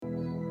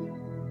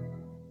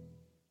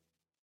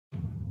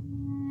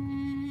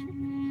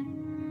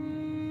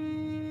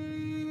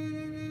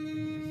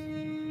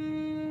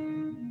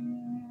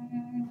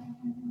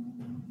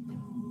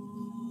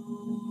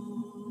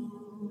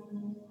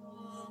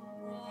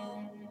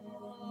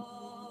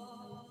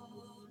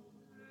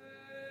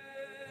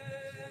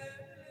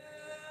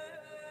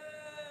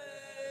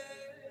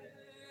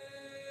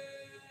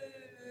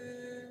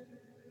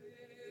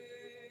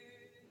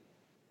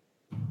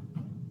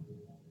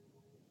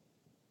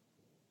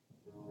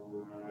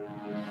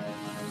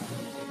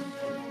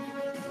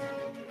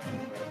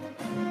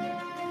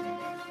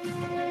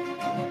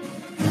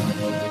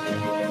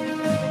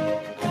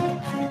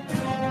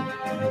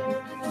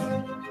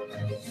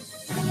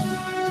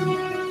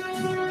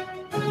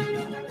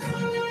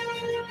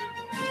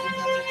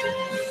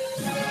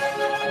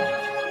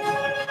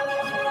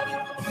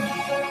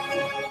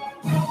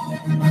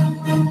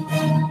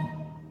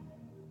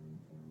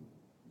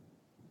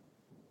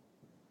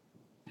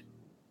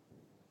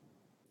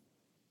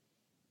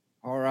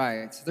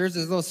right. So there's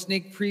this little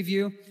sneak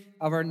preview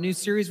of our new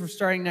series we're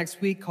starting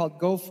next week called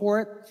Go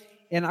For It.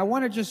 And I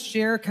want to just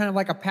share kind of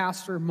like a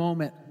pastor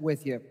moment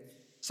with you.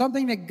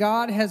 Something that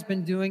God has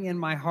been doing in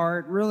my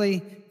heart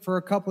really for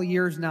a couple of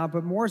years now,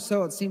 but more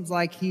so it seems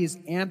like He's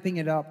amping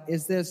it up,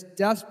 is this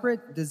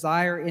desperate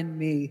desire in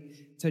me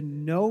to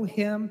know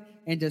Him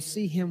and to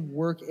see Him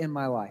work in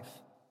my life.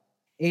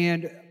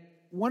 And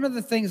one of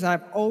the things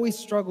I've always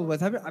struggled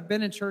with, I've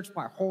been in church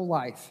my whole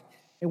life,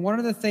 and one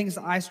of the things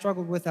I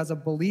struggled with as a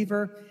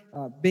believer,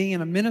 being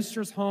in a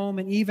minister's home,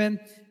 and even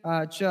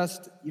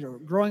just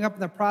growing up in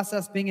the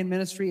process, being in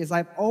ministry, is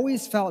I've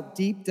always felt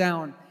deep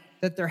down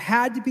that there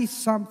had to be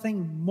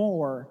something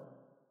more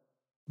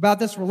about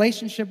this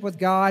relationship with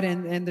God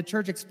and the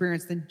church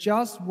experience than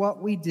just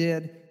what we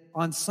did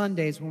on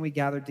Sundays when we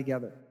gathered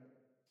together.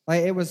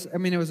 Like it was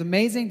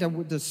amazing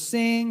to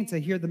sing, to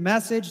hear the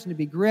message, and to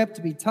be gripped,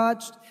 to be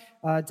touched,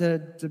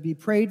 to be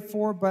prayed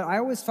for. But I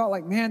always felt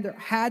like, man, there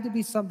had to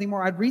be something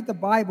more. I'd read the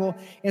Bible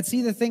and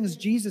see the things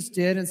Jesus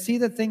did and see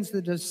the things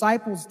the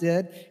disciples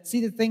did,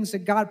 see the things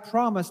that God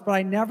promised, but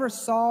I never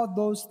saw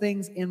those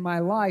things in my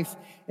life.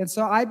 And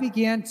so I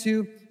began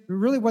to,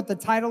 really what the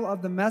title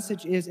of the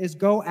message is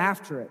go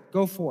after it,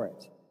 go for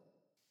it.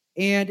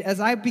 And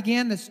as I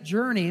began this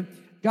journey,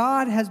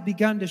 God has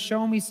begun to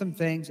show me some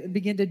things and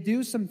begin to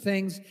do some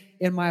things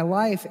in my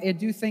life and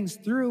do things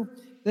through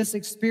this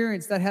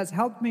experience that has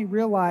helped me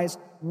realize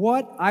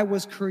what I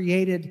was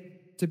created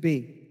to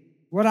be,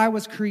 what I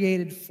was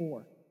created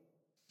for.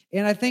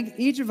 And I think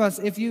each of us,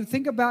 if you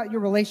think about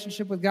your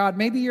relationship with God,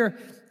 maybe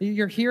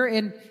you're here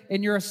and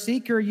you're a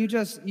seeker,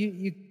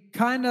 you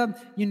kind of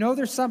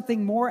there's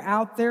something more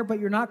out there, but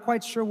you're not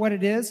quite sure what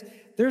it is.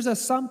 There's a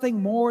something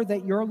more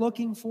that you're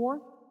looking for.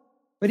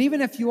 But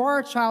even if you are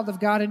a child of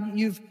God and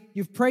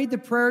you've prayed the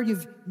prayer,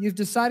 you've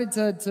decided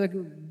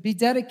to be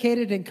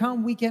dedicated and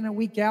come week in and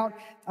week out,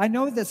 I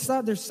know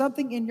that there's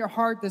something in your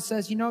heart that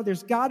says,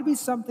 there's got to be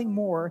something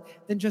more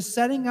than just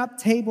setting up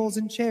tables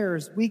and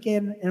chairs week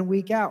in and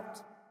week out.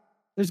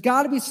 There's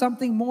got to be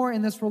something more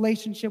in this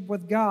relationship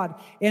with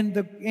God. And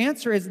the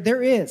answer is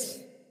there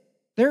is.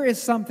 There is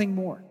something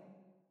more.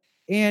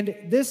 And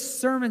this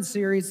sermon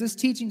series, this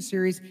teaching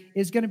series,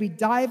 is going to be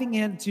diving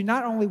into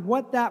not only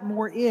what that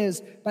more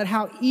is, but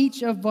how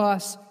each of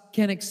us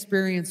can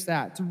experience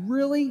that, to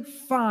really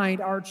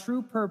find our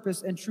true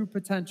purpose and true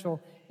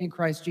potential in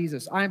Christ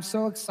Jesus. I am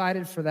so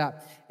excited for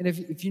that. And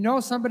if you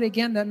know somebody,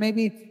 again, that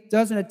maybe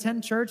doesn't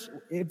attend church,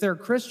 if they're a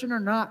Christian or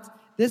not,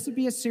 this would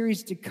be a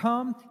series to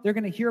come. They're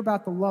going to hear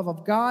about the love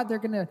of God. They're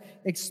going to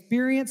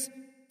experience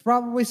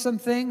probably some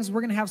things.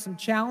 We're going to have some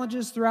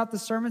challenges throughout the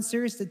sermon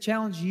series to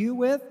challenge you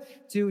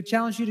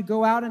to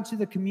go out into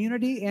the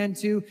community and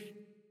to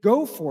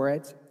go for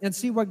it and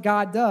see what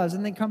God does,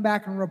 and then come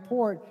back and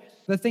report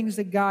the things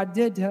that God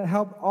did to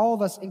help all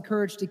of us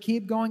encouraged to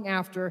keep going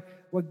after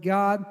what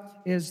God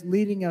is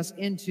leading us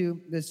into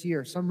this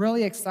year. So I'm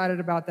really excited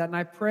about that, and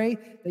I pray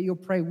that you'll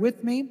pray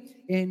with me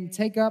and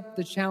take up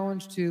the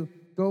challenge to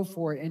go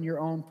for it in your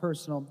own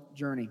personal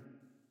journey.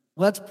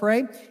 Let's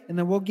pray, and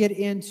then we'll get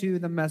into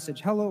the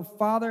message. Hello,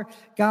 Father.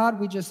 God,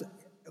 we just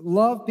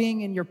love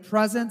being in your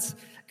presence.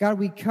 God,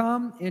 we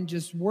come and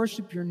just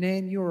worship your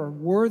name. You are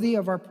worthy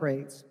of our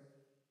praise.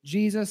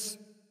 Jesus,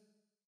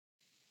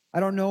 I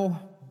don't know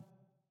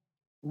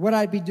what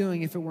I'd be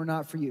doing if it were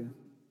not for you,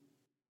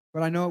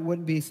 but I know it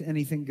wouldn't be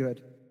anything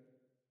good.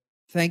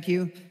 Thank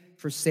you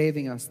for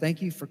saving us.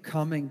 Thank you for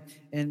coming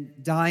and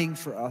dying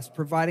for us,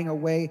 providing a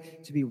way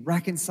to be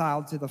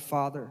reconciled to the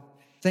Father.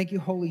 Thank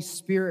you, Holy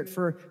Spirit,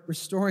 for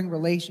restoring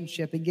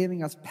relationship and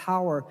giving us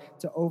power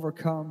to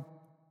overcome.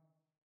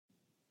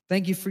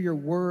 Thank you for your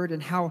word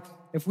and how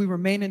if we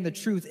remain in the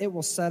truth, it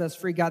will set us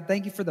free. God,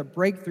 thank you for the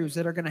breakthroughs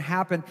that are going to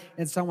happen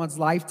in someone's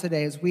life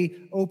today as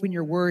we open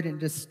your word and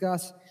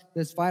discuss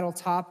this vital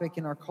topic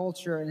in our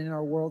culture and in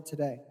our world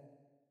today.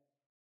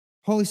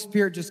 Holy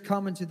Spirit, just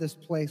come into this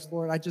place,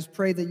 Lord. I just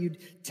pray that you'd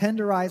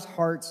tenderize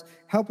hearts,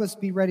 help us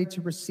be ready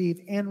to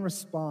receive and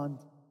respond.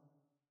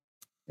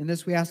 And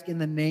this we ask in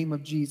the name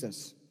of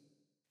Jesus.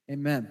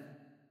 Amen.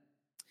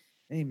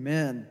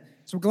 Amen.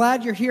 So we're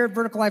glad you're here at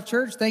Vertical Life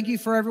Church. Thank you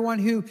for everyone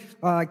who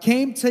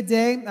came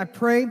today. I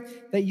pray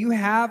that you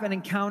have an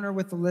encounter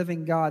with the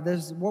living God.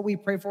 This is what we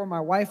pray for. My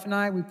wife and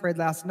I, we prayed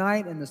last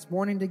night and this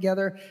morning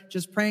together,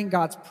 just praying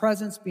God's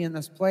presence be in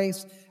this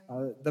place.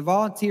 The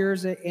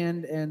volunteers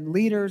and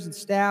leaders and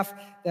staff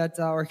that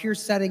are here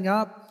setting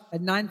up.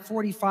 At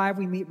 9:45,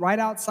 we meet right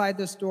outside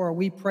this door.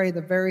 We pray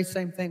the very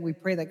same thing. We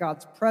pray that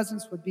God's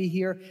presence would be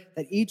here,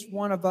 that each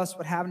one of us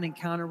would have an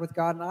encounter with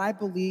God. And I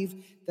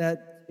believe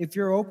that if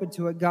you're open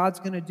to it, God's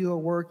going to do a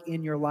work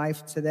in your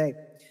life today.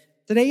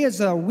 Today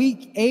is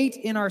week 8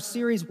 in our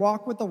series,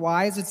 Walk with the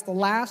Wise. It's the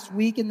last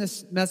week in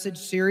this message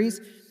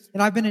series.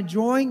 And I've been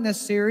enjoying this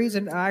series,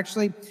 and I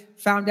actually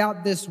found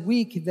out this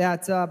week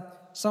that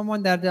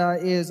someone that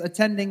is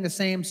attending the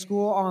same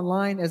school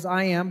online as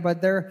I am,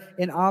 but they're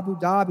in Abu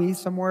Dhabi,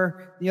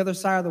 somewhere the other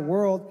side of the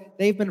world.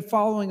 They've been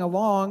following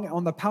along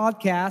on the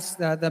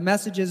podcast, the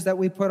messages that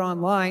we put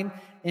online,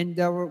 and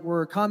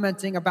were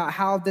commenting about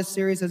how this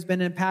series has been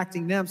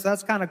impacting them. So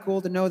that's kind of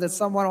cool to know that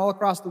someone all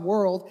across the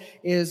world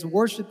is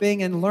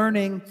worshiping and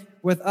learning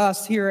with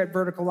us here at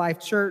Vertical Life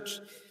Church.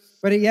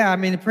 But yeah, I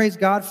mean, praise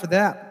God for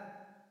that.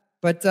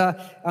 But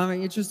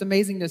it's just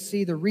amazing to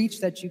see the reach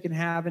that you can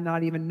have and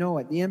not even know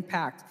it, the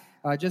impact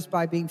just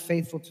by being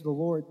faithful to the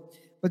Lord.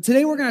 But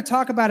today we're going to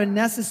talk about a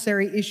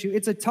necessary issue.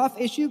 It's a tough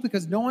issue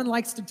because no one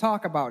likes to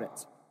talk about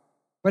it,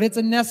 but it's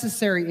a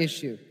necessary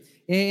issue.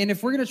 And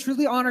if we're going to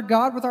truly honor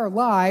God with our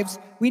lives,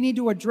 we need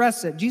to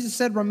address it. Jesus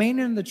said, remain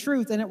in the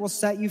truth and it will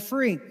set you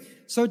free.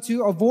 So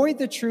to avoid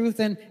the truth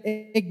and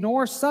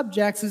ignore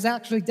subjects is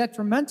actually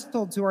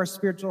detrimental to our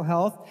spiritual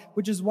health,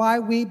 which is why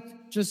we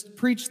just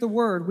preach the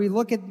word. We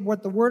look at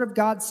what the word of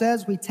God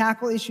says, we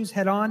tackle issues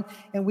head on,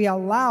 and we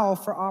allow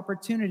for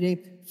opportunity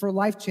for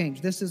life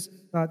change. This is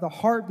the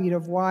heartbeat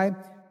of why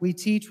we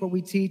teach what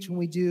we teach and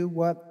we do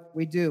what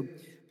we do.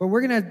 But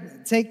we're going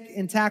to take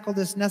and tackle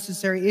this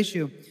necessary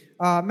issue.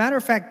 Matter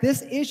of fact,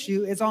 this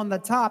issue is on the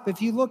top.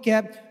 If you look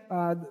at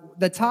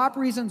the top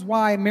reasons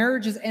why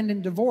marriages end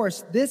in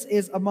divorce, this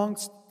is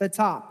amongst the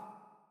top.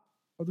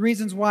 The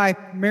reasons why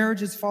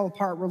marriages fall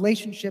apart,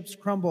 relationships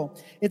crumble.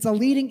 It's a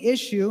leading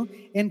issue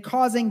in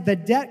causing the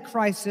debt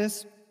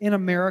crisis in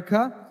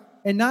America.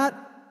 And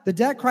the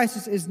debt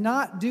crisis is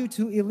not due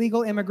to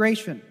illegal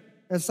immigration,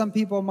 as some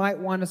people might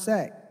want to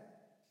say.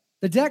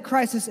 The debt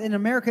crisis in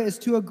America is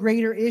to a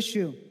greater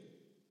issue,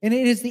 and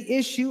it is the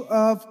issue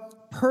of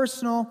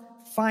personal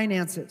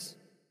finances.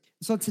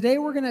 So today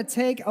we're going to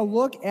take a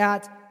look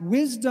at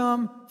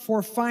wisdom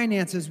for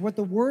finances, what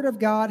the Word of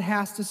God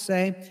has to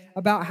say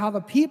about how the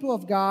people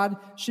of God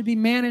should be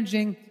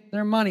managing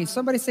their money.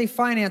 Somebody say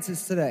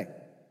finances today.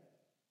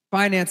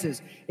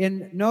 Finances.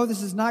 And no,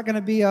 this is not going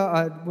to be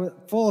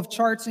full of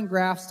charts and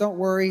graphs. Don't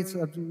worry. It's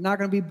not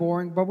going to be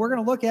boring. But we're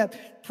going to look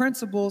at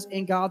principles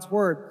in God's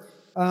Word.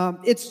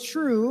 It's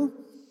true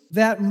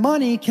that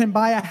money can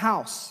buy a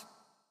house,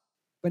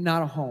 but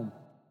not a home.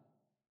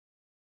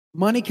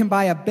 Money can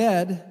buy a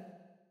bed,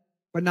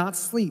 but not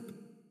sleep.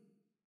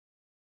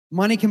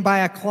 Money can buy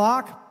a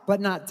clock, but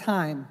not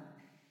time.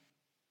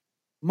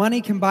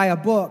 Money can buy a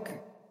book,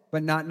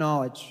 but not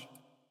knowledge.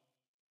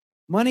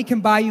 Money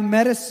can buy you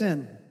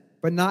medicine,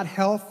 but not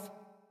health.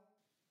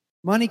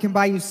 Money can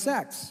buy you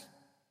sex,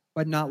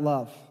 but not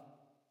love.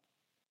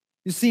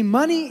 You see,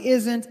 money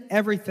isn't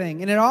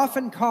everything, and it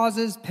often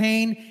causes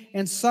pain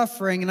and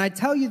suffering. And I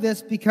tell you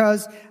this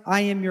because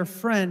I am your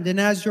friend.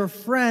 And as your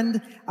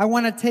friend, I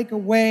want to take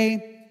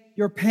away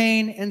your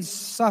pain and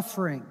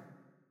suffering.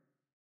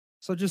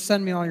 So just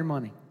send me all your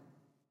money.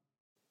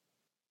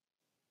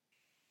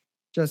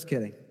 Just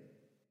kidding.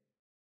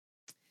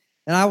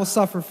 And I will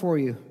suffer for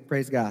you,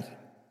 praise God.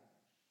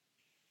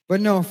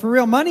 But no, for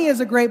real, money is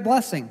a great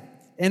blessing.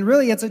 And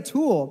really, it's a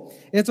tool.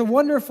 It's a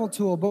wonderful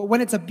tool. But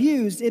when it's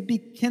abused,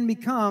 it can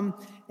become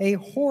a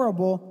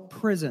horrible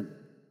prison.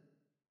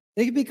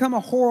 It can become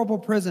a horrible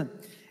prison.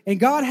 And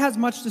God has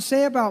much to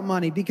say about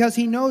money because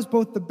He knows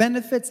both the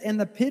benefits and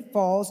the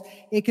pitfalls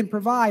it can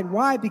provide.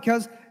 Why?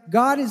 Because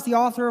God is the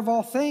author of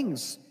all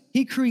things.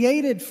 He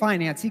created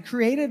finance. He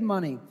created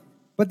money.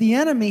 But the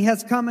enemy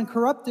has come and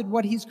corrupted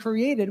what He's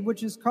created,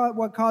 which is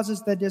what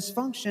causes the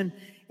dysfunction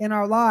in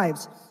our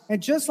lives.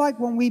 And just like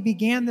when we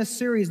began this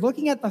series,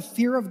 looking at the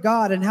fear of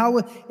God and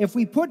how if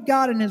we put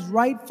God in His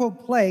rightful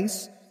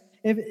place,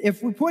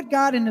 if we put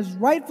God in His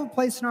rightful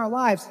place in our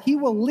lives, He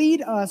will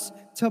lead us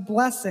to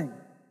blessing.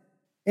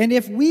 And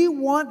if we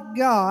want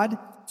God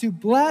to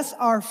bless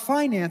our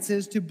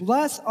finances, to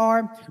bless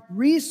our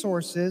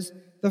resources,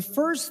 the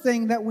first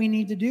thing that we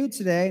need to do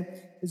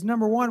today is,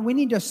 number one, we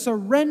need to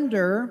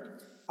surrender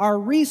our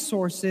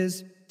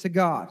resources to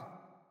God.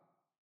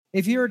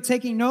 If you're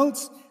taking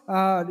notes,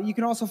 you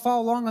can also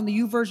follow along on the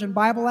YouVersion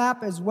Bible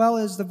app, as well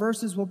as the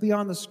verses will be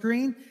on the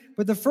screen.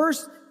 But the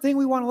first thing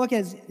we want to look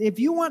at is, if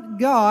you want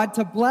God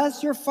to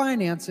bless your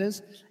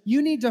finances,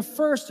 you need to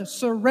first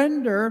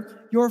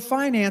surrender your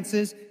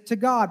finances to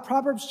God.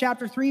 Proverbs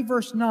chapter 3,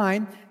 verse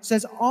 9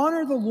 says,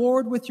 honor the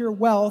Lord with your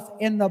wealth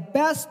and the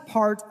best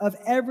part of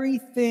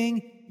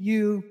everything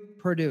you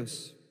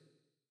produce.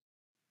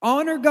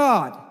 Honor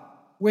God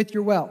with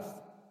your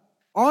wealth.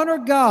 Honor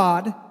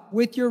God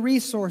with your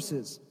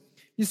resources.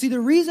 You see, the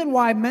reason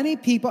why many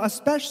people,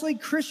 especially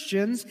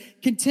Christians,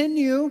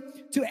 continue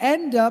to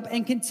end up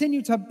and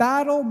continue to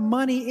battle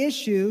money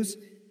issues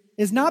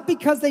is not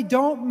because they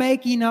don't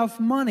make enough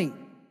money.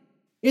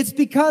 It's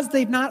because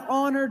they've not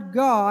honored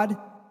God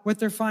with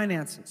their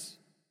finances.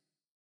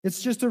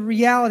 It's just a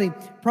reality.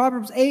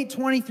 Proverbs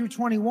 8:20 through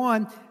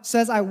 21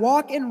 says, I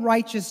walk in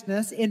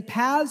righteousness, in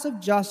paths of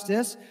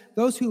justice.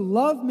 Those who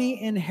love me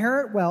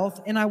inherit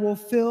wealth, and I will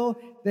fill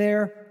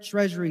their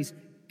treasuries.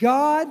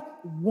 God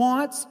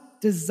wants,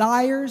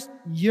 desires,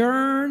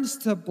 yearns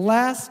to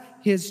bless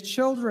His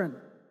children.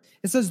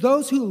 It says,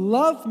 those who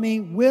love me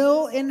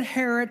will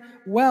inherit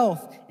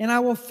wealth, and I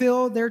will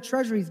fill their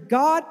treasuries.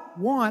 God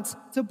wants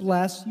to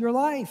bless your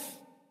life.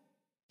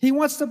 He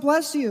wants to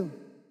bless you.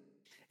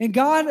 And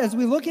God, as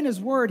we look in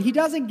His Word, He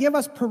doesn't give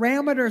us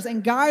parameters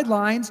and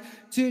guidelines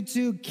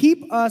to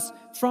keep us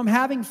from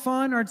having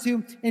fun or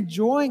to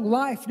enjoying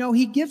life. No,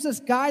 He gives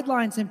us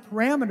guidelines and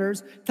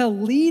parameters to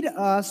lead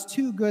us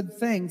to good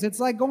things. It's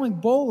like going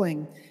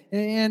bowling.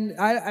 And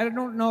I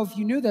don't know if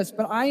you knew this,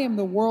 but I am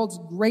the world's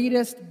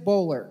greatest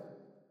bowler.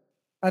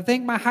 I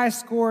think my high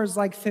score is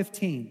like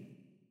 15.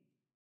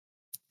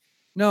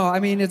 No, I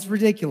mean, it's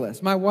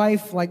ridiculous. My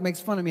wife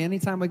makes fun of me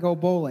anytime we go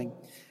bowling.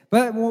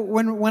 But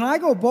when I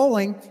go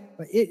bowling,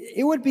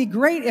 it would be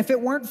great if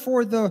it weren't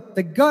for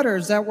the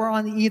gutters that were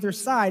on either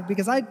side,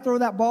 because I'd throw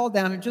that ball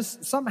down and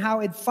just somehow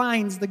it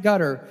finds the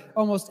gutter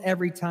almost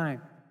every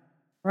time,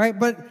 right?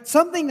 But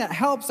something that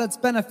helps, that's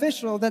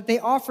beneficial, that they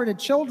offer to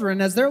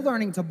children as they're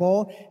learning to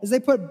bowl, is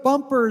they put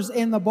bumpers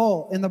in the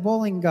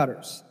bowling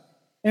gutters.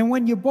 And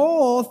when you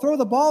bowl, throw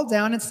the ball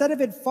down, instead of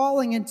it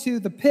falling into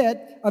the pit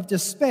of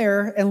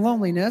despair and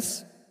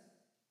loneliness,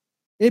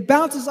 it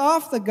bounces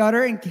off the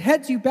gutter and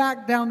heads you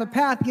back down the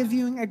path, gives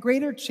you a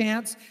greater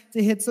chance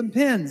to hit some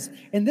pins.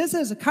 And this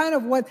is kind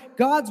of what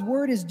God's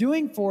Word is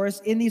doing for us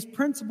in these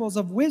principles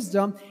of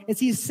wisdom, is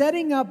He's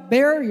setting up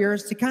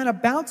barriers to kind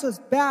of bounce us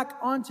back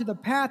onto the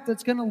path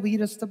that's going to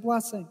lead us to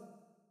blessing.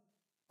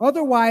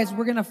 Otherwise,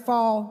 we're going to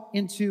fall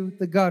into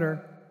the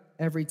gutter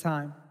every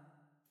time.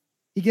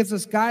 He gives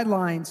us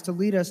guidelines to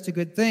lead us to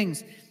good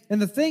things.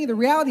 And the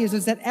reality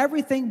is that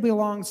everything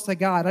belongs to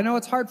God. I know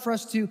it's hard for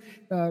us to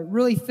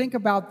really think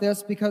about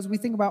this, because we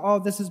think about, oh,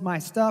 this is my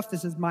stuff,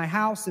 this is my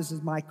house, this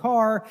is my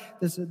car,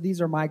 these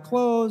are my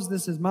clothes,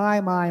 this is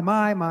my.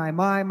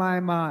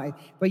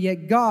 But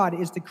yet God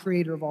is the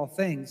creator of all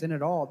things, and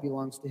it all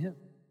belongs to Him.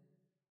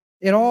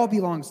 It all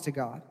belongs to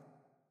God.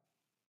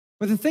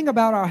 But the thing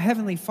about our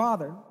Heavenly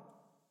Father,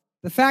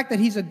 the fact that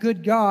He's a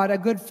good God, a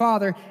good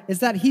Father, is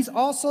that He's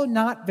also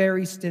not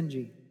very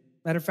stingy.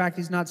 Matter of fact,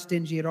 He's not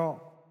stingy at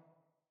all.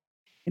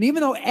 And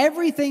even though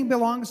everything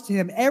belongs to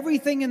Him,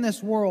 everything in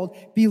this world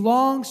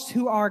belongs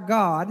to our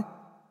God,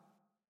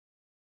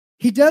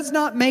 He does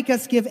not make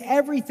us give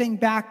everything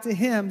back to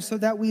Him so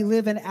that we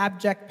live in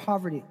abject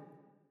poverty.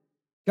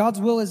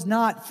 God's will is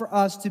not for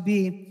us to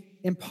be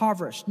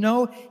impoverished.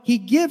 No, He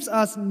gives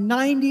us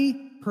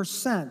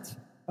 90%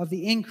 of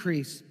the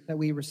increase that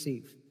we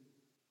receive.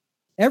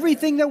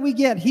 Everything that we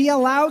get, He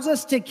allows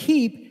us to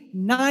keep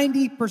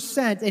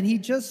 90%, and He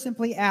just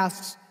simply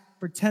asks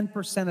for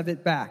 10% of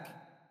it back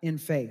in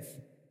faith.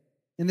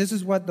 And this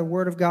is what the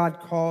Word of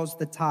God calls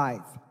the tithe.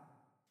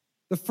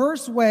 The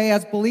first way,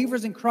 as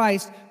believers in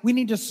Christ, we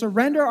need to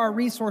surrender our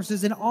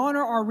resources and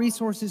honor our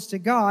resources to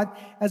God.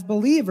 As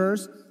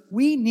believers,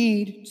 we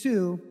need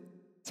to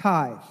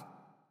tithe.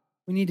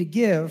 We need to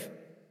give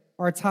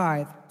our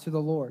tithe to the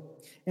Lord.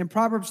 In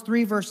Proverbs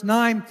 3, verse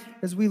 9,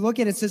 as we look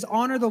at it, it says,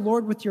 honor the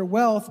Lord with your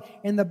wealth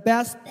and the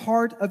best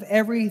part of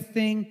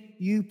everything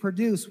you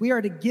produce. We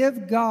are to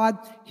give God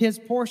His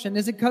portion.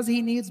 Is it because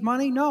He needs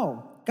money?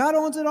 No. God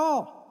owns it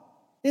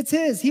all. It's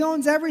His. He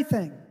owns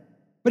everything.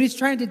 But He's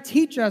trying to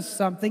teach us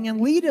something and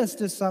lead us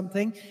to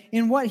something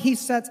in what He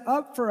sets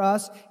up for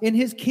us in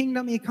His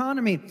kingdom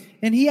economy.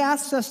 And He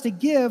asks us to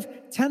give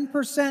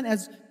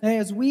 10%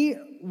 as we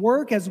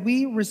work, as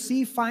we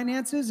receive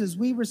finances, as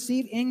we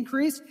receive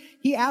increase.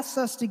 He asks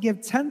us to give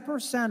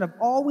 10% of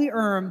all we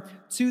earn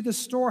to the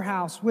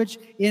storehouse, which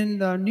in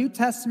the New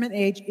Testament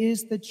age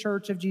is the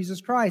Church of Jesus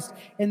Christ.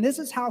 And this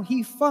is how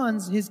He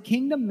funds His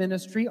kingdom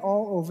ministry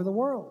all over the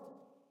world.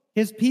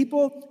 His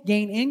people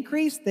gain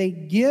increase, they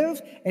give,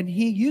 and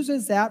He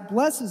uses that,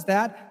 blesses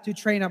that, to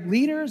train up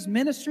leaders,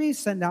 ministries,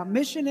 send out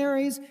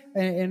missionaries,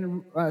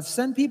 and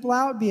send people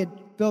out,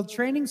 build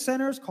training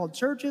centers called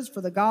churches for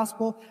the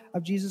gospel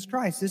of Jesus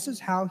Christ. This is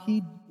how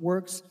He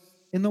works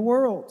in the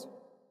world.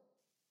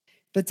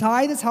 The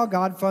tithe is how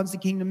God funds the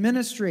kingdom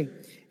ministry,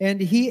 and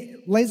He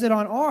lays it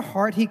on our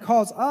heart. He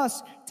calls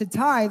us to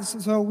tithe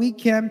so we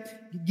can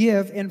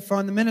give and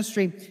fund the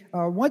ministry.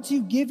 Once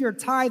you give your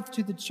tithe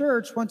to the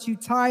church, once you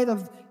tithe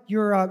of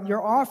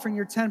your offering,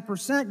 your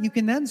 10%, you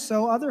can then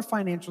sow other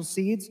financial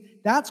seeds.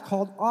 That's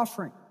called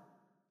offering.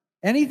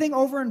 Anything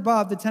over and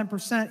above the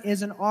 10%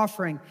 is an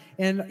offering,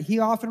 and He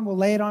often will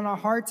lay it on our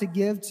heart to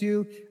give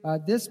to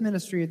this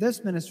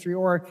ministry,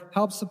 or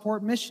help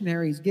support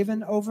missionaries,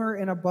 given over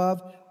and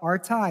above our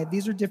tithe.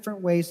 These are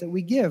different ways that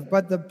we give,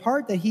 but the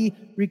part that He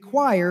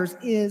requires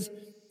is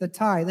the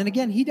tithe. And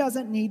again, He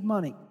doesn't need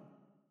money.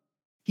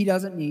 He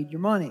doesn't need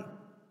your money.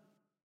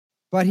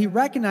 But He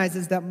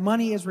recognizes that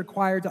money is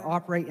required to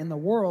operate in the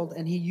world,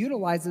 and He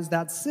utilizes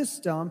that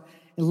system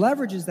and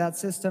leverages that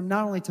system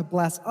not only to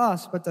bless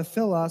us, but to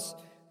fill us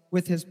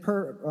with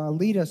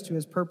lead us to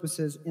His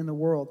purposes in the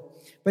world.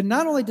 But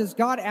not only does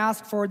God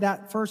ask for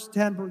that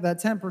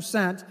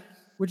 10%,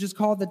 which is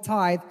called the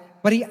tithe,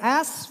 but He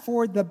asks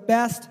for the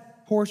best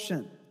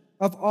portion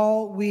of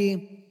all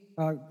we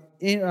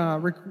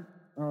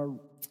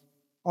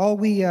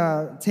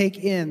take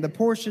in, the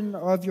portion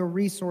of your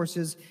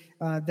resources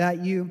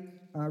that you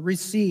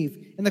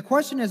receive. And the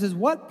question is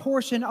what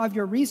portion of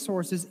your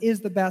resources is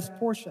the best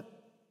portion?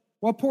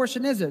 What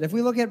portion is it? If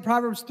we look at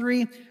Proverbs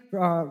 3,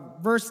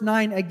 verse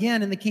 9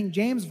 again in the King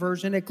James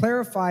Version, it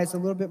clarifies a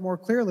little bit more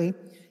clearly.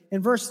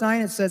 In verse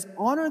 9 it says,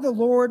 honor the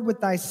Lord with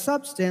thy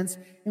substance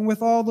and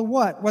with all the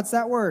what? What's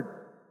that word?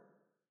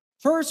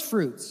 First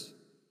fruits.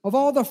 Of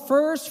all the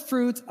first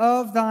fruits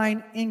of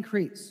thine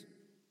increase.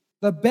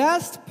 The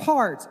best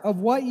part of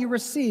what you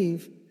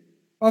receive,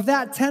 of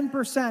that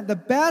 10%, the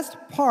best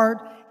part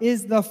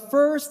is the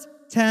first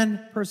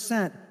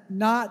 10%,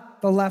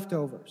 not the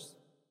leftovers.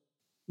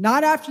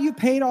 Not after you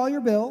paid all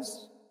your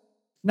bills,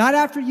 not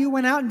after you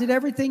went out and did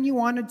everything you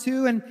wanted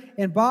to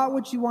and bought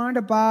what you wanted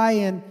to buy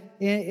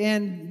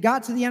and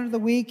got to the end of the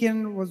week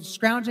and was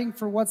scrounging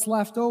for what's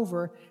left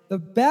over. The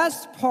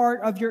best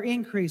part of your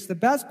increase, the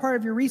best part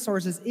of your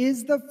resources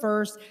is the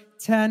first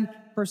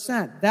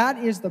 10%. That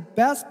is the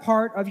best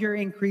part of your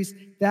increase.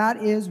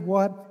 That is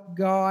what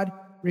God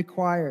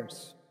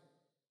requires.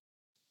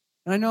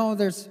 And I know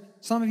there's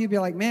some of you be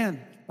like, man,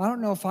 I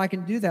don't know if I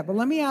can do that. But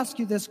let me ask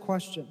you this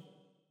question.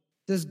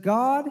 Does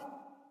God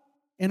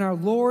and our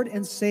Lord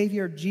and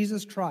Savior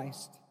Jesus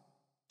Christ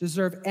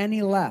deserve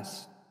any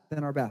less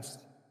than our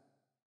best?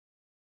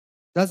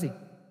 Does he?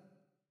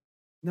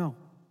 No.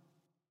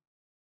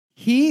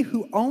 He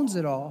who owns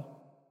it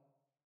all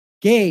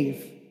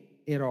gave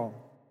it all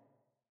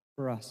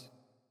for us.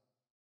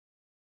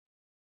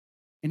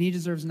 And he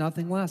deserves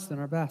nothing less than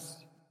our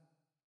best.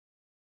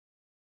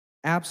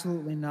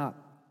 Absolutely not.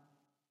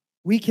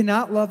 We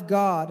cannot love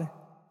God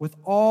with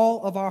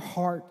all of our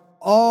heart,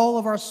 all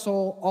of our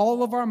soul,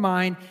 all of our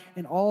mind,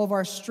 and all of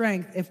our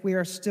strength if we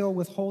are still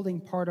withholding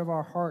part of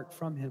our heart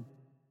from him.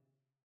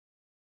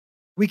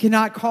 We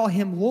cannot call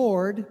him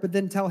Lord, but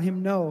then tell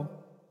him no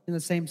in the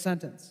same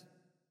sentence.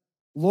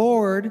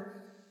 Lord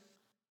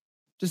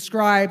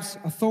describes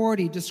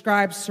authority,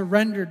 describes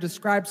surrender,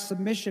 describes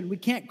submission. We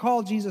can't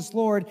call Jesus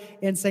Lord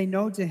and say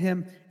no to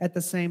him at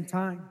the same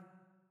time.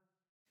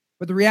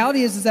 But the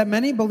reality is that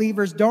many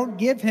believers don't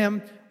give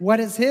him what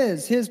is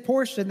his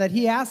portion that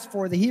he asks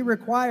for, that he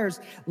requires,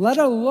 let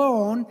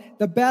alone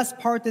the best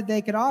part that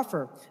they could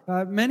offer.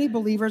 Many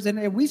believers,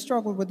 and we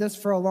struggled with this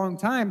for a long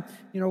time,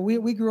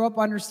 we grew up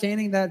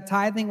understanding that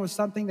tithing was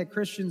something that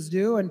Christians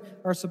do and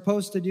are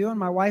supposed to do. And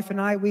my wife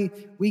and I,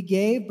 we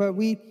gave, but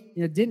we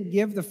didn't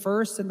give the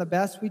first and the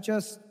best. We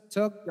just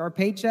took our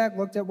paycheck,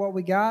 looked at what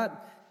we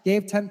got,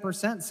 gave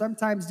 10%,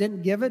 sometimes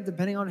didn't give it,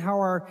 depending on how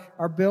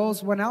our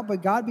bills went out.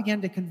 But God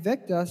began to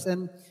convict us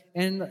and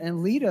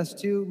lead us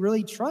to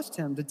really trust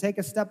him, to take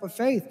a step of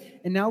faith.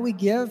 And now we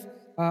give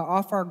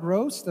off our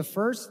gross. The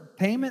first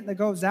payment that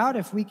goes out,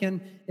 if we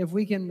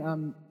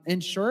can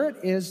ensure it,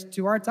 is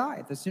to our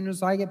tithe. As soon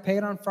as I get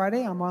paid on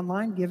Friday, I'm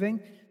online giving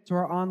to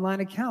our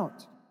online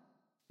account.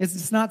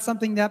 It's not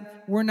something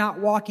that we're not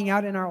walking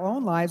out in our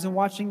own lives and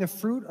watching the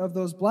fruit of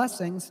those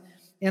blessings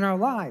in our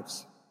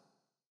lives.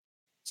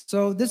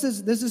 So this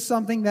is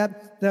something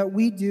that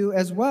we do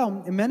as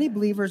well. And many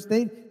believers,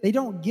 they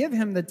don't give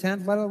him the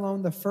tenth, let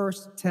alone the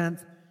first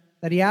tenth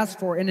that he asked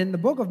for. And in the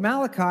book of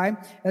Malachi,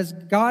 as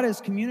God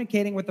is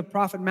communicating with the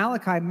prophet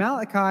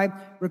Malachi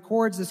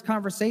records this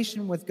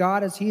conversation with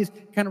God as he's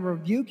kind of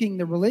rebuking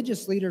the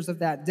religious leaders of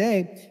that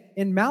day.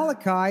 In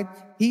Malachi,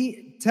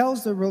 he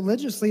tells the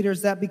religious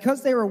leaders that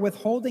because they were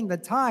withholding the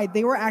tithe,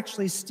 they were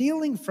actually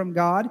stealing from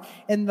God,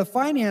 and the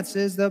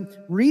finances,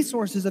 the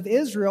resources of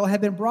Israel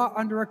had been brought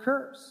under a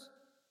curse.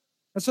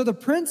 And so the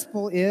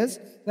principle is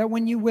that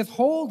when you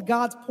withhold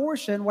God's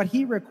portion, what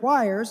he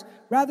requires,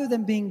 rather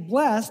than being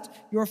blessed,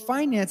 your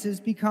finances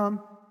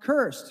become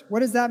cursed. What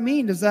does that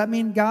mean? Does that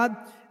mean God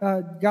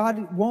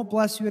won't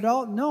bless you at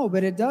all? No,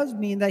 but it does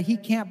mean that he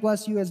can't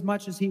bless you as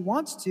much as he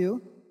wants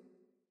to.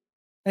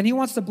 And he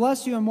wants to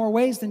bless you in more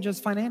ways than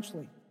just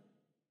financially.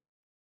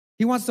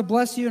 He wants to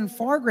bless you in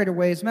far greater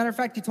ways. As a matter of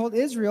fact, he told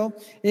Israel,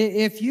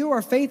 if you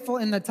are faithful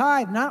in the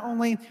tithe, not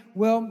only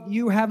will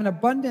you have an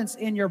abundance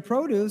in your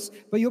produce,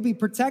 but you'll be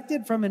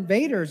protected from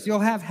invaders. You'll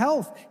have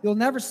health. You'll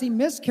never see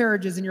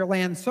miscarriages in your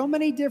land. So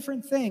many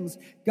different things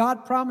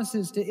God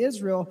promises to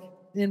Israel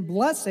in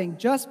blessing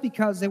just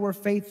because they were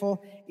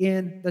faithful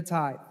in the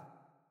tithe.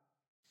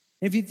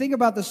 If you think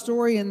about the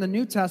story in the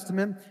New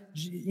Testament,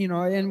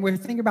 and we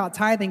think about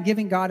tithing,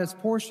 giving God his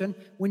portion,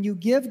 when you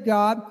give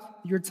God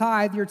your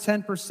tithe, your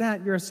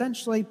 10%, you're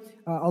essentially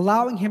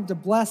allowing him to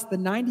bless the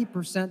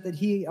 90% that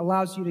he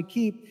allows you to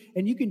keep.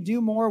 And you can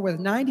do more with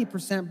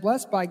 90%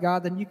 blessed by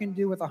God than you can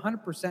do with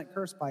 100%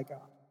 cursed by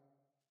God.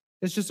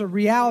 It's just a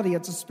reality.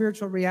 It's a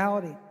spiritual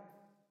reality.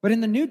 But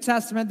in the New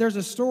Testament, there's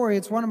a story.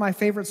 It's one of my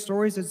favorite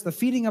stories. It's the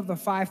feeding of the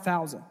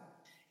 5,000.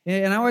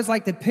 And I always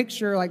like to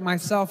picture like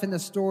myself in the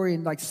story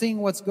and like seeing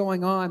what's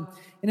going on.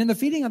 And in the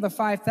feeding of the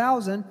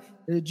 5,000,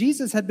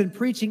 Jesus had been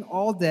preaching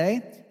all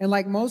day. And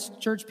like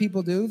most church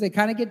people do, they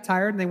kind of get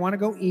tired and they want to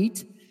go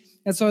eat.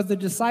 And so the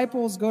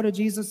disciples go to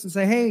Jesus and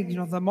say, hey,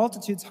 the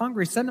multitude's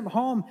hungry. Send them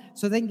home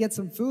so they can get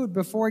some food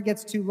before it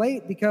gets too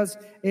late, because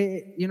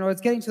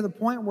it's getting to the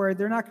point where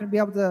they're not going to be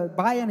able to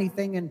buy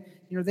anything. And,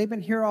 they've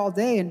been here all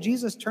day. And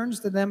Jesus turns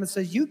to them and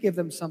says, you give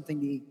them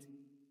something to eat.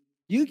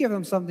 You give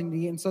them something to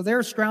eat. And so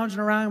they're scrounging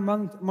around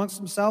amongst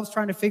themselves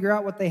trying to figure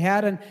out what they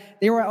had, and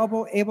they were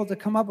able to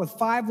come up with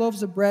 5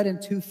 loaves of bread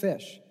and 2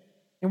 fish.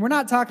 And we're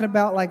not talking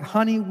about like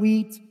honey,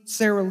 wheat,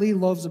 Sara Lee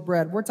loaves of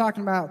bread. We're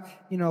talking about,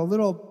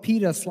 little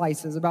pita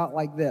slices about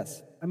like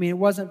this. I mean, it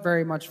wasn't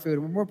very much food.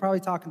 We're probably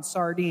talking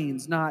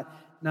sardines, not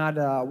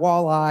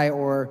walleye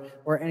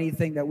or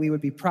anything that we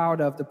would be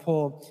proud of to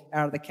pull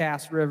out of the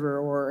Cass River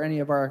or any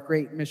of our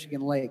great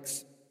Michigan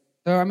lakes.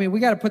 So, I mean, we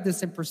got to put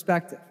this in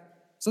perspective.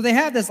 So they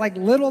had this like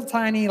little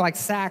tiny like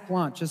sack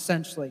lunch,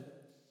 essentially.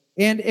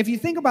 And if you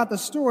think about the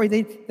story,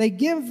 they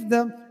give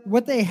them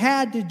what they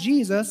had to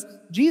Jesus.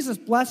 Jesus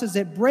blesses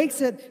it, breaks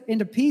it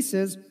into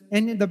pieces,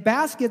 and the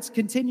baskets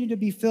continue to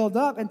be filled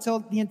up until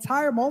the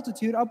entire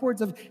multitude,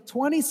 upwards of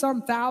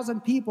 20-some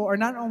thousand people, are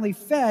not only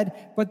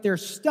fed, but they're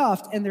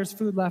stuffed and there's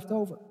food left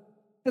over.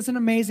 It's an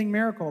amazing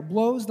miracle. It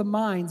blows the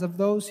minds of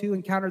those who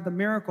encountered the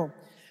miracle.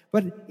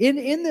 But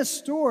in this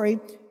story,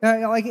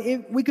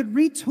 if we could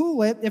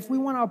retool it if we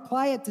want to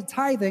apply it to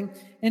tithing,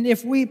 and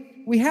if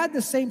we had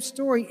the same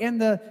story, and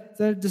the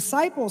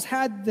disciples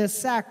had this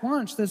sack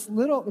lunch, this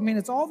little,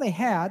 it's all they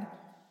had,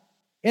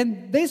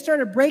 and they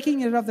started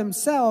breaking it of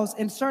themselves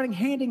and starting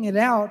handing it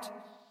out,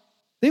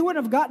 they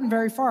wouldn't have gotten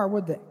very far,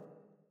 would they?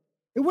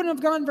 It wouldn't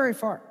have gone very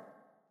far.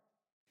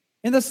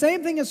 And the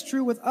same thing is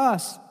true with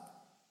us.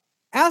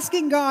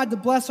 Asking God to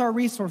bless our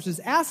resources,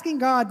 asking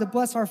God to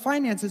bless our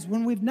finances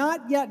when we've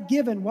not yet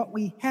given what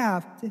we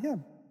have to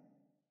Him.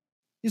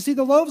 You see,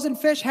 the loaves and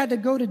fish had to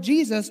go to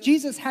Jesus.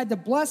 Jesus had to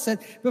bless it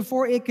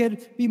before it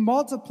could be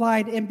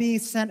multiplied and be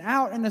sent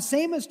out. And the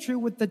same is true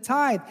with the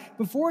tithe.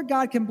 Before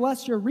God can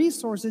bless your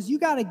resources, you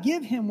got to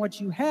give Him what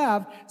you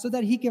have so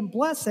that He can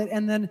bless it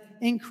and then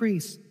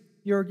increase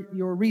your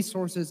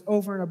resources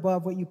over and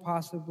above what you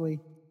possibly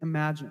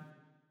imagine.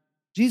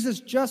 Jesus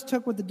just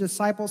took what the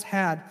disciples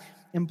had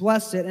and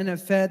blessed it, and it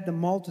fed the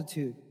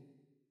multitude.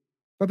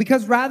 But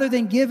because rather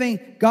than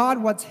giving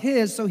God what's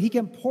His so He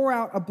can pour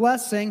out a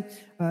blessing,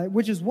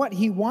 which is what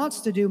He wants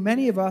to do,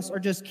 many of us are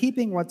just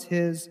keeping what's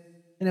His,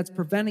 and it's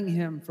preventing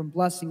Him from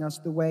blessing us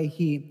the way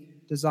He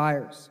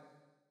desires.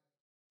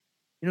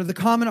 The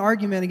common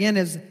argument, again,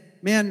 is,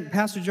 man,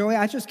 Pastor Joey,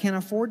 I just can't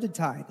afford to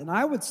tithe. And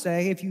I would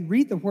say, if you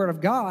read the Word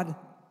of God,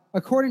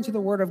 according to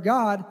the Word of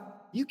God,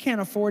 you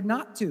can't afford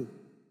not to.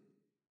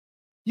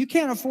 You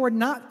can't afford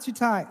not to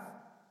tithe.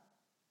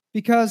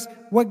 Because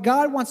what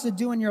God wants to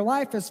do in your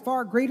life is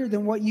far greater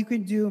than what you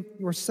can do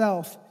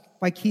yourself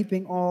by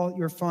keeping all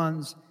your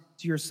funds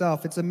to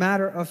yourself. It's a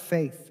matter of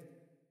faith.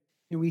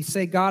 And we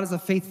say God is a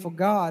faithful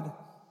God,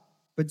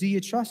 but do you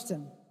trust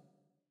Him?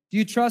 Do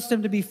you trust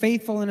Him to be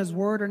faithful in His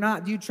word or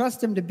not? Do you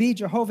trust Him to be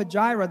Jehovah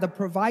Jireh, the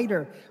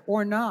provider,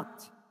 or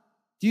not?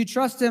 Do you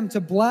trust Him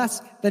to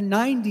bless the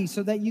 90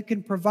 so that you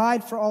can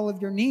provide for all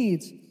of your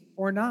needs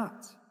or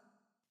not?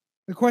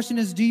 The question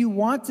is, do you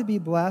want to be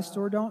blessed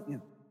or don't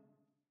you?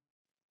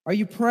 Are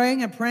you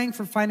praying and praying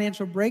for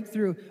financial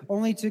breakthrough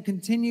only to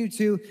continue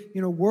to,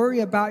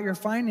 worry about your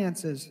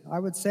finances? I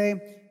would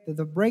say that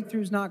the breakthrough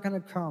is not going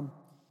to come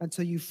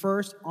until you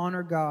first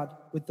honor God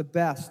with the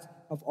best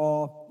of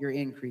all your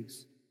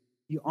increase.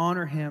 You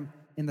honor Him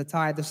in the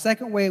tithe. The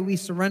second way we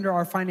surrender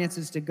our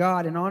finances to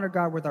God and honor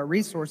God with our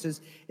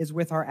resources is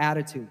with our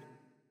attitude.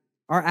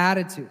 Our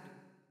attitude.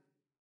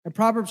 In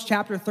Proverbs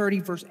chapter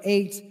 30, verse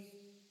 8,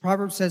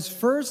 Proverbs says,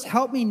 "First,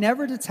 help me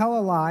never to tell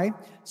a lie.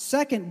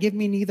 Second, give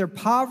me neither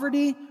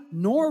poverty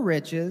nor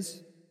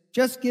riches.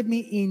 Just give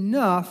me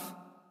enough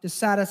to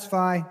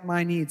satisfy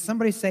my needs."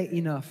 Somebody say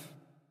enough.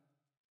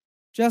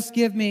 Just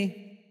give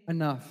me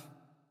enough.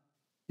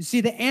 You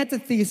see, the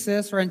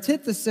antithesis or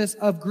antithesis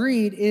of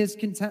greed is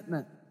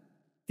contentment.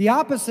 The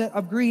opposite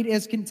of greed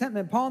is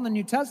contentment. Paul in the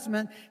New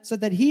Testament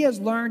said that he has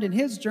learned in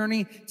his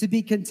journey to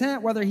be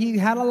content whether he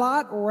had a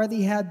lot or whether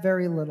he had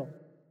very little.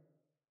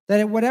 That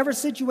in whatever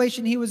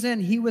situation he was in,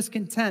 he was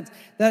content.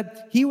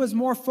 That he was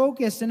more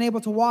focused and able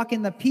to walk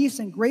in the peace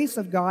and grace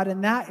of God,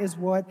 and that is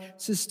what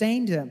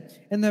sustained him.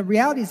 And the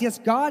reality is, yes,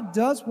 God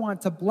does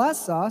want to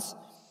bless us,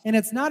 and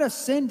it's not a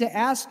sin to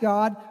ask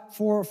God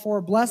for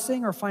a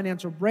blessing or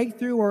financial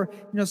breakthrough or,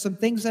 some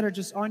things that are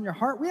just on your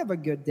heart. We have a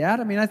good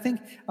dad. I think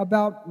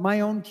about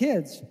my own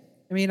kids.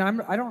 I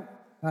don't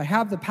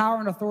have the power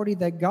and authority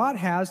that God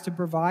has to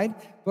provide,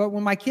 but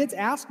when my kids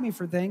ask me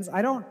for things,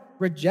 I don't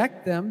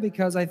reject them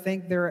because I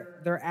think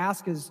their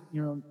ask is,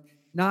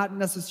 not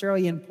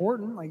necessarily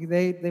important. Like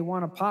they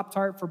want a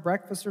Pop-Tart for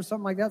breakfast or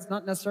something like that. It's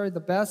not necessarily the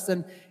best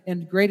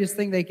and greatest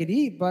thing they could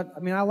eat, but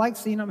I like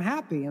seeing them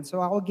happy. And so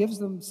I'll give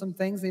them some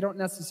things they don't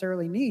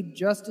necessarily need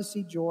just to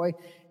see joy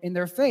in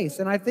their face.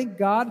 And I think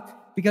God,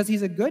 because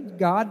He's a good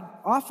God,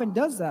 often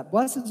does that.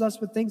 Blesses us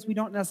with things we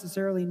don't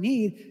necessarily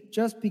need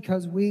just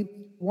because we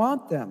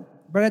want them.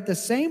 But at the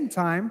same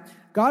time,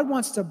 God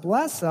wants to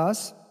bless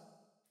us,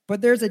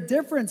 but there's a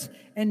difference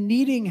in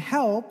needing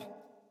help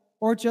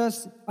or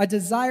just a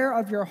desire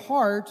of your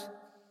heart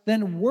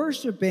than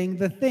worshiping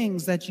the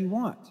things that you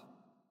want.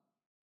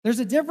 There's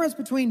a difference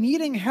between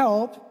needing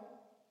help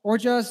or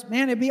just,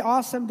 man, it'd be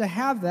awesome to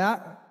have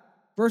that,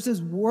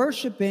 versus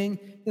worshiping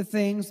the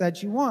things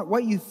that you want.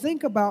 What you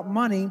think about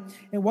money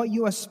and what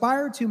you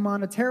aspire to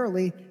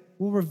monetarily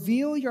will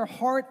reveal your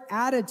heart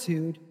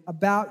attitude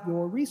about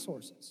your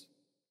resources.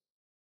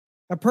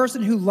 A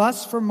person who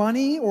lusts for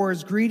money or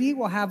is greedy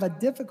will have a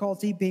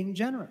difficulty being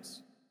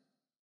generous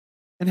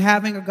and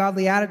having a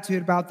godly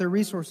attitude about their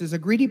resources. A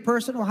greedy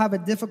person will have a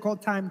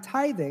difficult time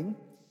tithing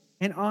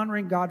and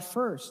honoring God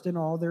first in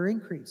all their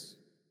increase.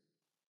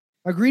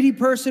 A greedy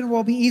person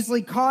will be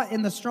easily caught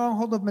in the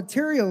stronghold of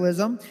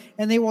materialism,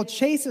 and they will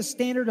chase a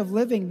standard of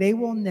living they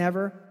will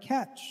never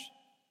catch,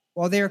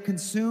 while they are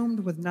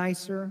consumed with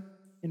nicer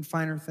and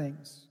finer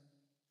things.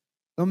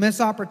 They'll miss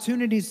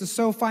opportunities to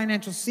sow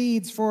financial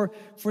seeds for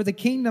the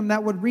kingdom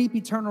that would reap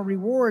eternal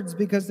rewards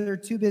because they're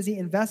too busy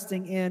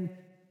investing in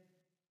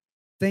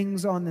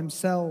things on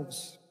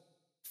themselves,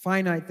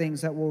 finite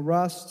things that will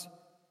rust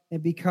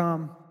and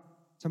become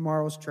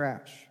tomorrow's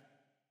trash.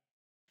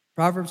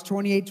 Proverbs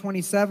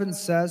 28:27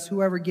 says,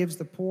 "Whoever gives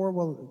to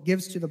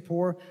the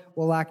poor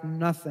will lack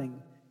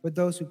nothing, but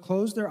those who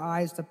close their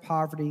eyes to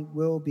poverty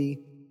will be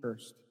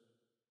cursed."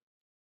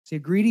 See, a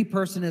greedy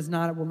person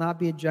will not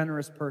be a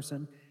generous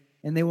person,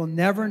 and they will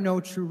never know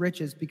true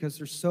riches because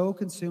they're so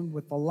consumed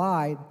with the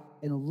lie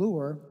and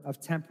lure of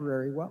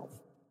temporary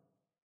wealth.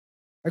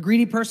 A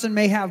greedy person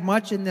may have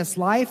much in this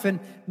life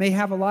and may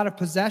have a lot of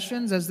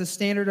possessions as the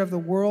standard of the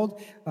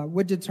world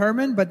would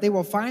determine, but they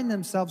will find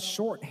themselves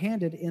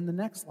short-handed in the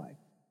next life.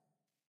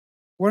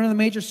 One of the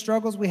major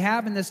struggles we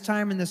have in this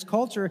time in this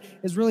culture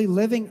is really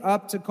living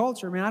up to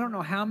culture. I mean, I don't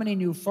know how many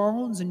new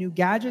phones and new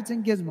gadgets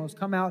and gizmos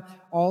come out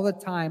all the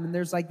time, and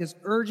there's like this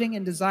urging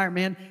and desire.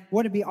 Man,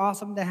 wouldn't it be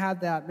awesome to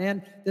have that?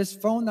 Man, this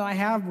phone that I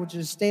have, which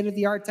is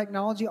state-of-the-art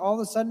technology, all of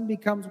a sudden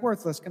becomes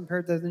worthless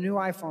compared to the new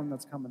iPhone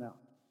that's coming out.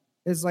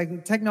 It's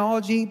like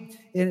technology,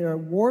 it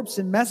warps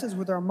and messes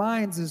with our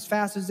minds as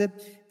fast as it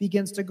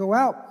begins to go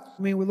out.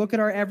 I mean, we look at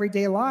our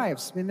everyday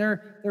lives. I mean,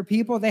 there are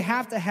people, they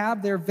have to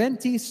have their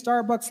venti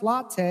Starbucks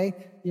latte,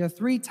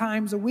 3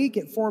 times a week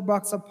at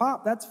 $4 a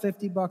pop. That's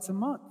 $50 a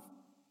month.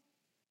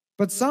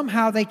 But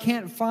somehow they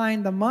can't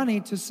find the money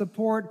to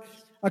support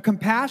a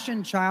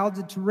compassion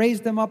child to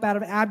raise them up out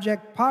of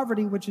abject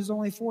poverty, which is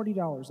only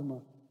 $40 a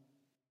month.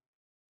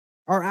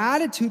 Our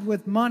attitude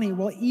with money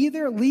will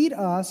either lead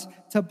us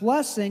to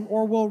blessing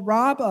or will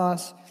rob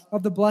us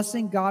of the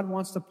blessing God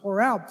wants to pour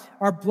out.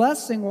 Our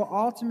blessing will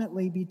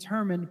ultimately be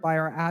determined by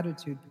our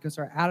attitude because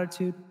our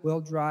attitude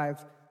will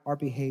drive our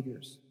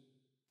behaviors.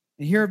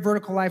 And here at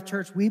Vertical Life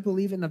Church, we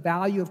believe in the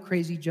value of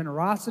crazy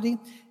generosity.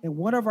 And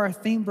one of our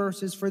theme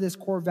verses for this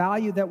core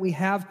value that we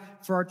have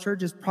for our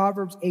church is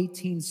Proverbs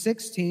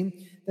 18:16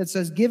 that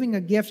says, "Giving a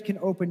gift can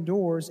open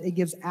doors. It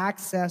gives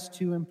access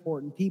to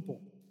important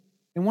people."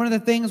 And one of the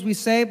things we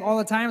say all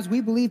the time is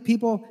we believe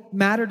people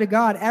matter to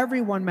God.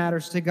 Everyone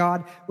matters to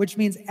God, which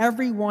means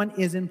everyone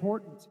is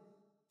important.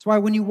 That's why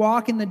when you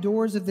walk in the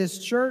doors of this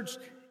church,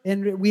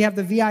 and we have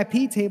the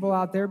VIP table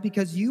out there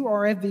because you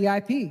are a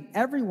VIP.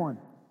 Everyone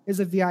is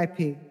a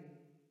VIP.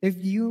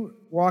 If you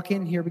walk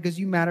in here because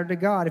you matter to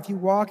God, if you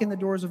walk in the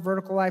doors of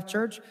Vertical Life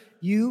Church,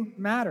 you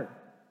matter.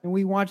 And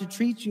we want to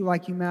treat you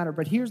like you matter.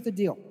 But here's the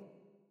deal,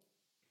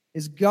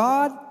 is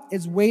God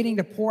is waiting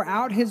to pour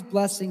out his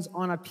blessings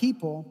on a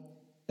people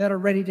that are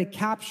ready to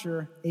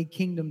capture a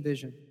kingdom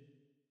vision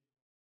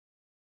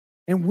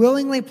and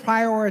willingly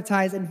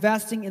prioritize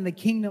investing in the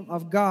kingdom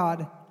of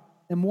God,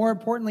 and more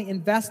importantly,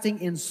 investing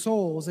in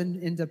souls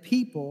and into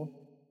people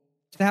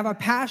to have a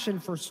passion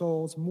for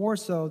souls more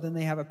so than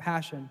they have a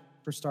passion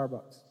for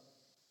Starbucks.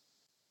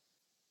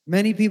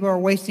 Many people are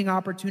wasting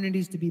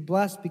opportunities to be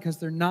blessed because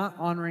they're not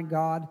honoring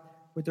God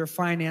with their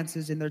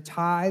finances, in their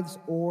tithes,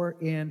 or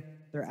in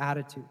their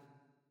attitude.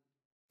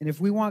 And if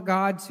we want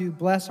God to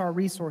bless our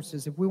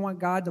resources, if we want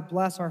God to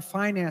bless our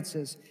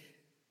finances,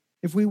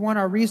 if we want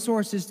our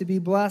resources to be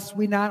blessed,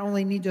 we not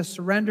only need to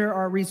surrender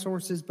our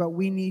resources, but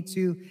we need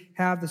to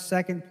have the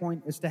second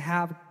point is to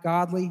have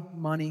godly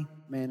money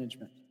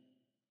management.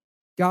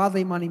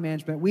 Godly money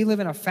management. We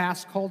live in a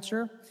fast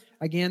culture.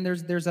 Again,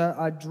 there's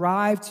a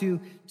drive to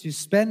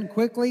spend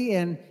quickly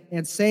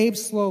and save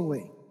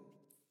slowly.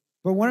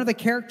 But one of the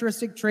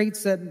characteristic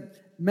traits that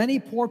many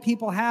poor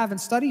people have, and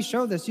studies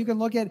show this. You can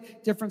look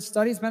at different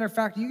studies. Matter of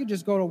fact, you can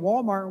just go to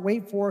Walmart and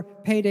wait for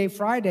Payday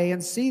Friday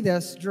and see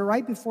this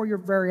right before your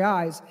very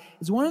eyes.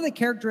 Is one of the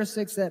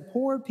characteristics that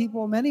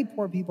many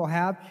poor people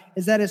have,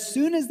 is that as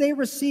soon as they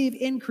receive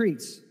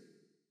increase,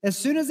 as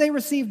soon as they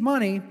receive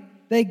money,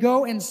 they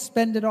go and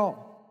spend it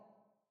all.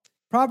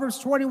 Proverbs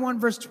 21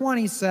 verse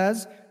 20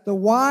 says, "The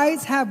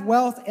wise have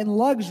wealth and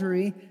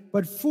luxury,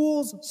 but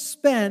fools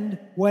spend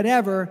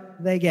whatever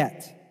they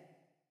get."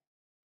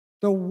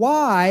 The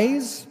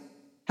wise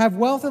have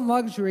wealth and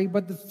luxury,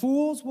 but the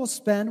fools will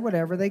spend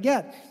whatever they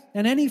get.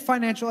 And any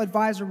financial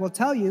advisor will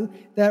tell you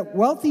that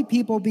wealthy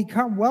people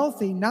become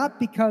wealthy not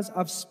because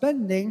of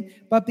spending,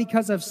 but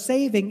because of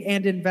saving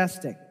and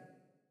investing.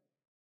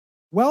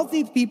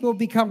 Wealthy people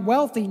become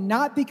wealthy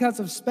not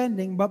because of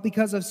spending, but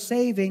because of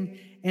saving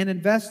and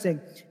investing.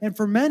 And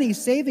for many,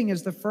 saving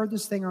is the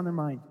furthest thing on their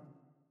mind.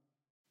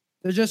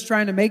 They're just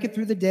trying to make it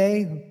through the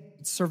day,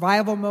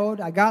 survival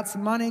mode. I got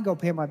some money, go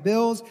pay my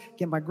bills,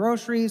 get my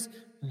groceries,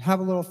 have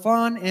a little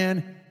fun,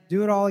 and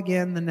do it all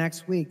again the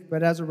next week.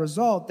 But as a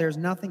result, there's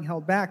nothing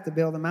held back to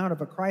bail them out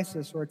of a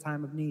crisis or a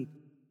time of need.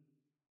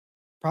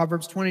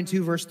 Proverbs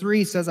 22, verse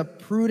 3 says, a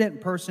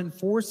prudent person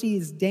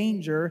foresees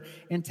danger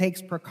and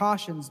takes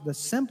precautions. The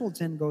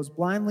simpleton goes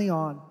blindly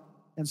on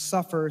and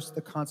suffers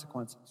the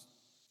consequences.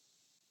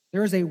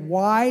 There is a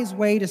wise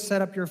way to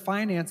set up your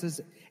finances,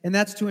 and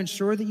that's to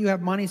ensure that you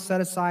have money set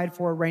aside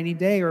for a rainy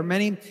day, or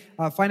many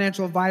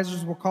financial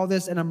advisors will call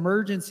this an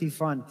emergency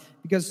fund,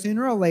 because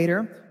sooner or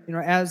later,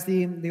 as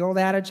the old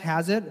adage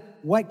has it,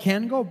 what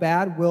can go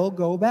bad will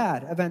go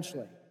bad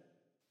eventually.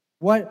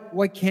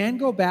 What can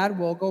go bad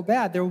will go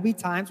bad. There will be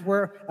times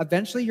where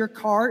eventually your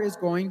car is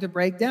going to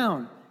break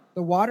down.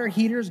 The water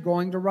heater is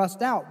going to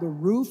rust out. The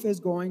roof is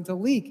going to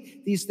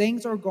leak. These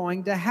things are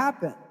going to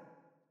happen.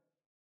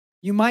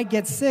 You might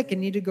get sick and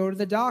need to go to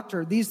the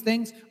doctor. These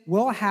things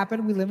will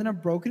happen. We live in a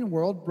broken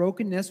world.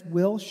 Brokenness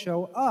will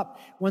show up.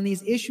 When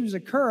these issues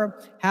occur,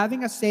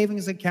 having a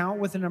savings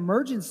account with an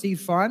emergency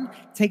fund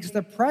takes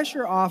the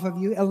pressure off of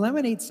you,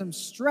 eliminates some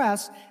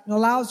stress, and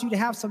allows you to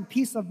have some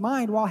peace of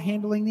mind while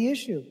handling the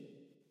issue.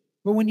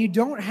 But when you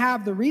don't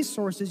have the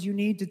resources you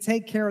need to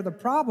take care of the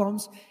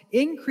problems,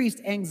 increased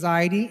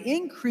anxiety,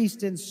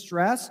 increased in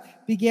stress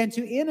began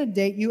to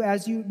inundate you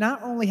as you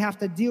not only have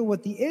to deal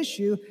with the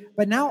issue,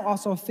 but now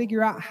also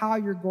figure out how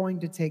you're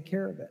going to take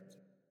care of it.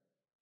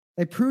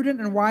 A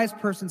prudent and wise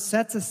person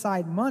sets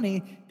aside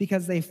money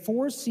because they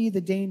foresee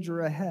the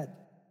danger ahead.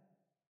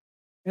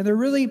 And there are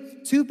really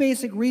two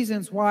basic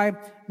reasons why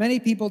many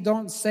people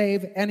don't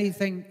save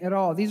anything at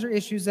all. These are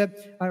issues that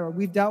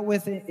we've dealt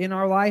with in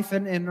our life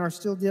and are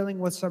still dealing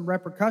with some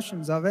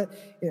repercussions of it.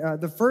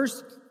 The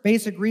first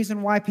basic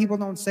reason why people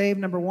don't save,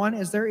 number one,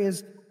 is there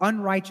is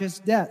unrighteous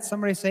debt.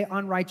 Somebody say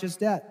unrighteous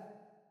debt.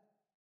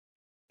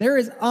 There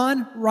is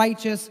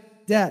unrighteous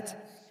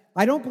debt.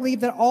 I don't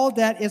believe that all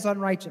debt is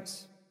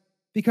unrighteous,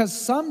 because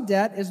some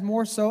debt is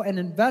more so an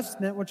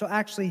investment which will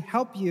actually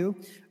help you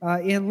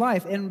in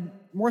life. And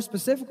more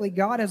specifically,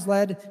 God has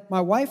led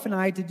my wife and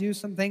I to do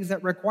some things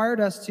that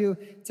required us to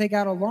take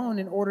out a loan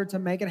in order to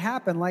make it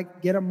happen,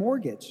 like get a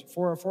mortgage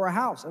for a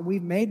house. And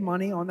we've made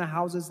money on the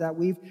houses that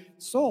we've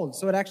sold.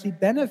 So it actually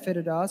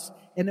benefited us,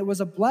 and it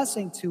was a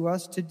blessing to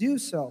us to do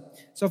so.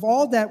 So if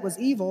all debt was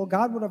evil,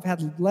 God would have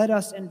had led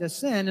us into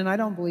sin, and I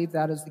don't believe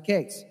that is the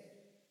case.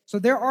 So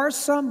there are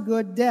some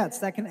good debts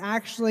that can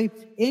actually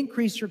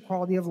increase your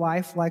quality of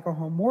life, like a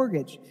home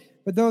mortgage.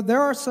 But though there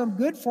are some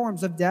good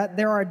forms of debt,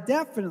 there are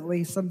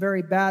definitely some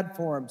very bad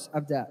forms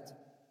of debt.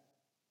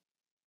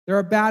 There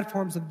are bad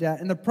forms of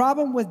debt. And the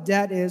problem with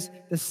debt is,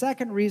 the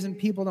second reason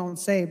people don't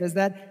save is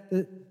that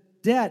the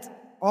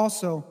debt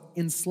also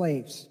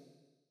enslaves.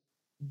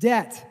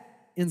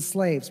 Debt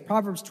enslaves.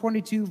 Proverbs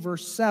 22,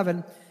 verse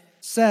 7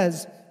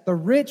 says, the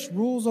rich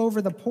rules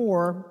over the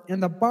poor,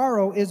 and the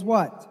borrower is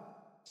what?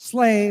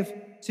 Slave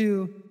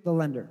to the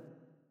lender.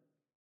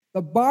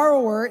 The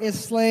borrower is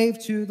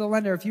slave to the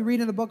lender. If you read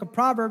in the book of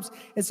Proverbs,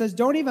 it says,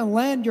 don't even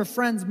lend your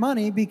friends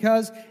money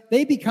because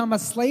they become a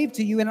slave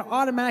to you, and it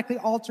automatically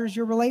alters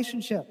your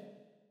relationship.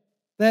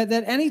 That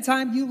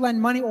anytime you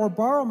lend money or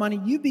borrow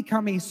money, you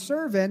become a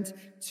servant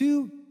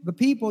to the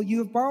people you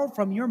have borrowed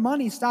from. Your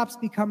money stops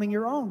becoming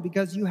your own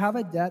because you have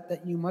a debt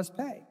that you must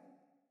pay.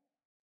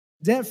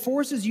 Debt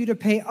forces you to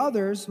pay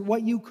others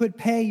what you could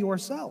pay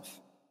yourself.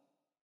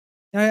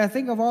 And I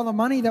think of all the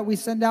money that we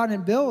send out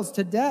in bills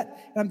to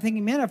debt, and I'm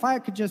thinking, man, if I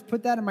could just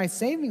put that in my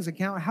savings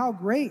account, how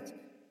great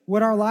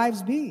would our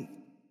lives be?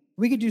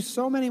 We could do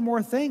so many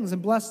more things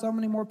and bless so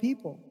many more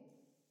people.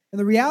 And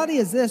the reality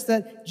is this,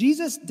 that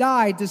Jesus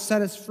died to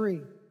set us free.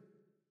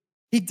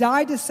 He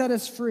died to set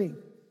us free.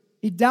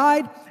 He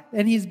died,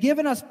 and He's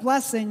given us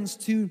blessings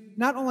to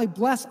not only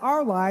bless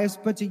our lives,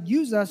 but to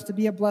use us to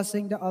be a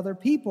blessing to other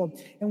people.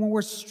 And when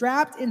we're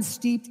strapped and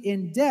steeped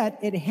in debt,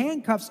 it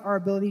handcuffs our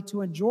ability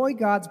to enjoy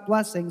God's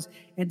blessings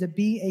and to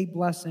be a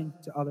blessing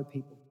to other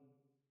people.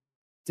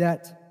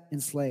 Debt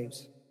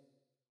enslaves.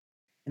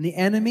 And the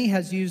enemy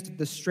has used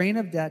the strain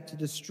of debt to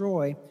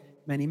destroy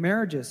many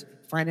marriages.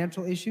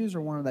 Financial issues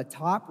are one of the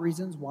top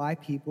reasons why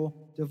people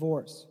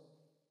divorce.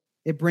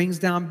 It brings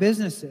down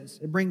businesses.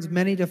 It brings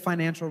many to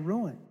financial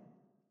ruin.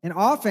 And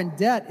often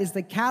debt is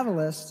the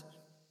catalyst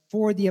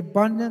for the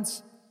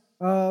abundance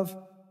of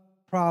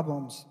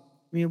problems.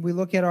 I mean, we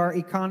look at our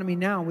economy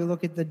now, we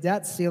look at the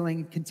debt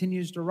ceiling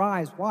continues to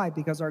rise. Why?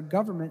 Because our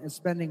government is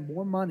spending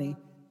more money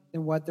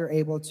than what they're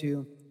able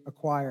to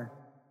acquire.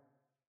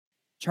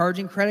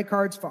 Charging credit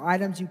cards for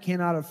items you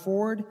cannot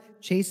afford,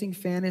 chasing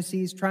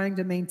fantasies, trying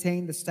to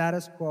maintain the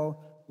status quo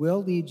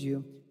will lead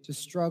you to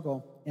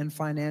struggle and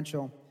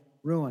financial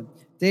ruin.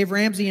 Dave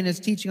Ramsey, in his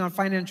teaching on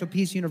Financial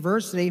Peace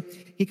University,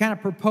 he kind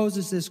of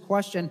proposes this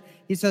question.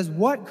 He says,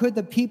 what could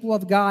the people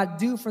of God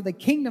do for the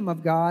kingdom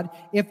of God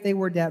if they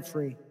were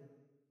debt-free?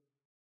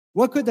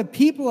 What could the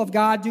people of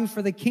God do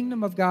for the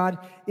kingdom of God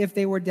if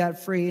they were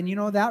debt-free? And you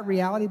know, that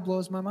reality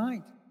blows my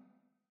mind.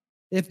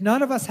 If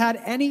none of us had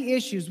any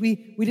issues,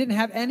 we didn't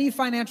have any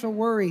financial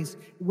worries,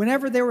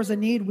 whenever there was a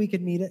need, we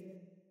could meet it.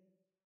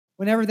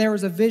 Whenever there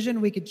was a vision,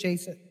 we could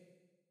chase it.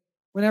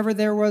 Whenever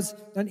there was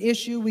an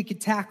issue, we could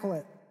tackle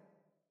it.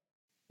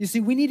 You see,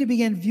 we need to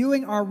begin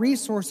viewing our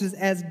resources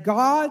as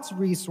God's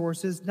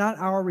resources, not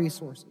our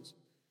resources.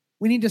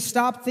 We need to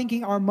stop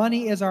thinking our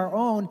money is our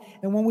own,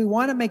 and when we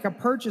want to make a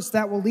purchase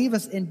that will leave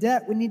us in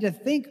debt, we need to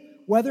think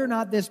whether or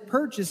not this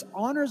purchase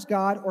honors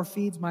God or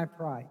feeds my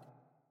pride.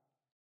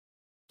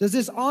 Does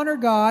this honor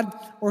God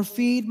or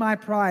feed my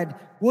pride?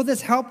 Will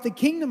this help the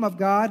kingdom of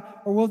God,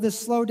 or will this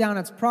slow down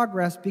its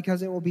progress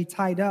because it will be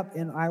tied up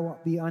and I will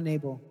be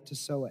unable to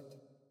sow it?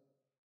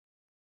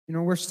 You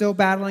know, we're still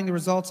battling the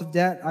results of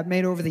debt I've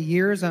made over the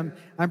years. I'm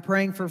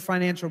praying for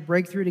financial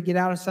breakthrough to get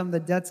out of some of the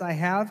debts I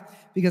have,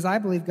 because I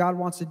believe God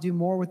wants to do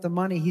more with the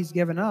money He's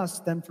given us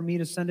than for me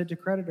to send it to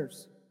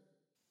creditors.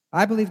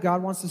 I believe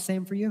God wants the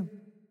same for you.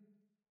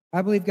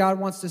 I believe God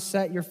wants to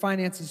set your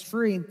finances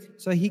free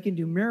so He can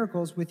do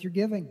miracles with your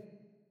giving.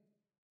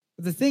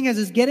 But the thing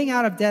is getting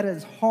out of debt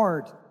is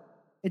hard.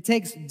 It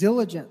takes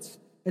diligence.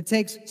 It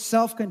takes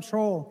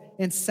self-control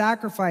and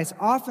sacrifice,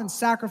 often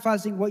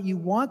sacrificing what you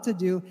want to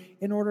do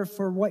in order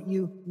for what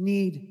you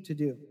need to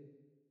do.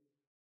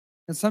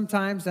 And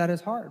sometimes that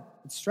is hard.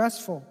 It's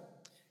stressful.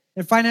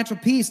 In Financial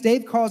Peace,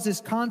 Dave calls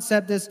this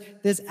concept,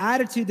 this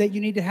attitude that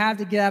you need to have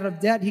to get out of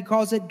debt, he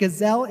calls it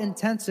gazelle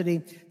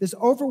intensity, this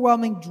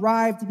overwhelming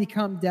drive to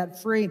become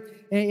debt-free.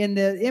 And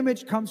the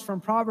image comes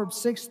from Proverbs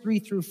 6, 3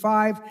 through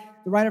 5.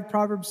 The writer of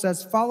Proverbs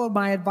says, "Follow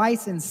my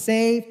advice and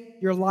save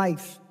your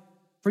life.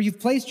 For you've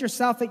placed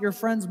yourself at your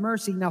friend's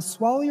mercy. Now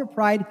swallow your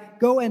pride.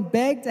 Go and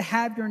beg to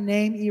have your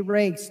name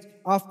erased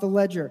off the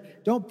ledger.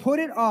 Don't put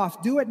it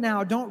off. Do it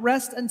now. Don't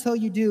rest until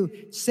you do.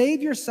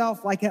 Save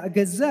yourself like a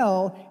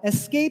gazelle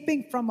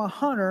escaping from a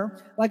hunter,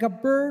 like a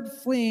bird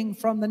fleeing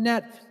from the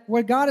net."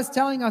 What God is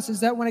telling us is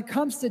that when it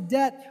comes to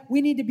debt,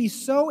 we need to be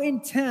so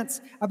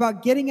intense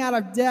about getting out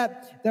of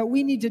debt that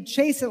we need to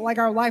chase it like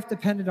our life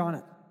depended on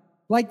it.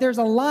 Like there's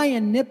a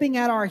lion nipping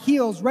at our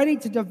heels, ready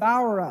to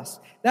devour us.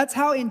 That's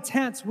how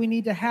intense we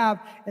need to have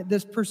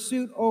this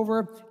pursuit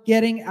over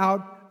getting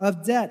out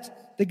of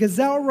debt. The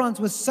gazelle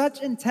runs with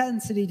such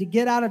intensity to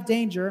get out of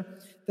danger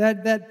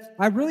that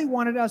I really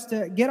wanted us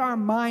to get our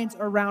minds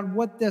around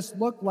what this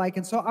looked like.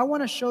 And so I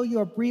want to show you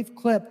a brief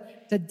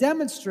clip to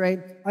demonstrate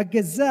a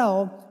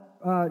gazelle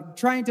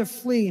trying to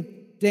flee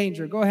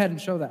danger. Go ahead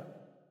and show that.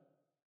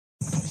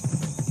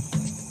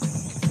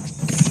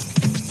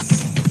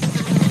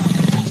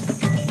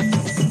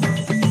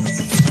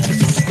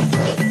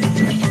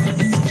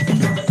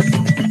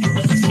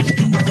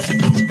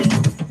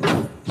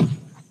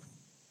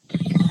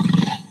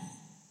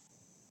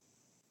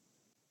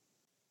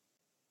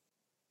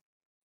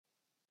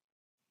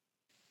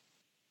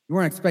 You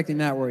weren't expecting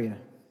that, were you?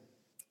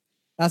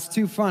 That's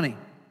too funny.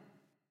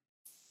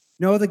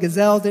 No, the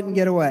gazelle didn't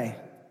get away.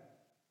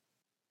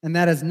 And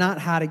that is not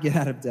how to get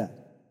out of debt.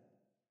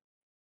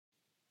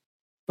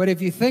 But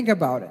if you think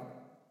about it,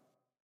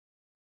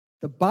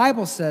 the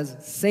Bible says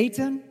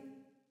Satan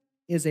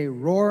is a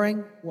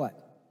roaring what?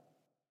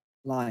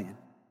 Lion,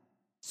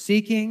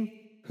 seeking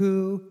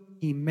who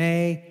he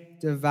may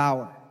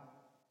devour.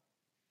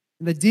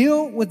 And the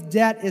deal with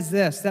debt is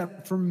this,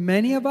 that for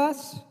many of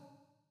us,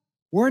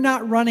 we're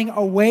not running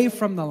away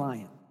from the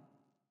lion,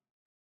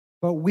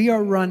 but we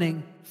are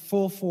running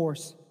full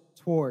force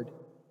toward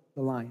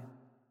the lion.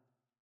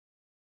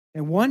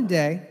 And one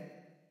day,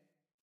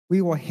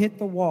 we will hit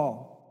the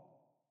wall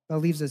that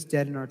leaves us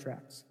dead in our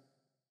tracks.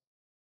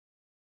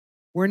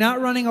 We're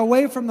not running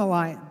away from the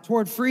lion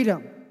toward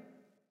freedom.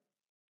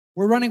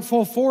 We're running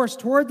full force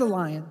toward the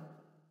lion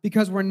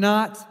because we're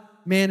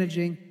not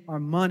managing our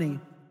money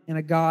in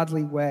a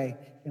godly way.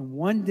 And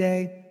one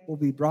day, we'll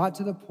be brought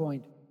to the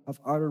point of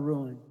utter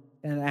ruin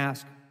and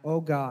ask, "Oh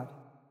God,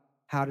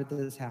 how did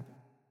this happen?"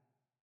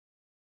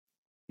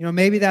 You know,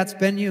 maybe that's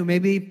been you.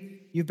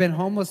 Maybe you've been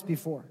homeless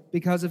before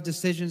because of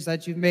decisions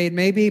that you've made.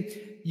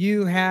 Maybe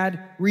you had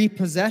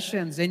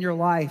repossessions in your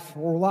life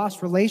or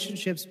lost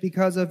relationships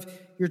because of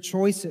your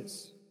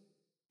choices.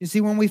 You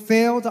see, when we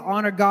fail to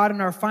honor God in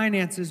our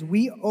finances,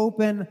 we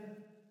open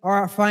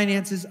our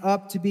finances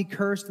up to be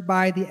cursed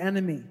by the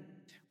enemy.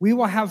 We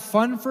will have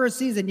fun for a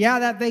season. Yeah,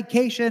 that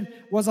vacation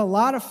was a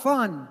lot of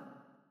fun,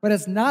 but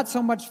it's not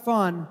so much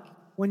fun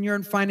when you're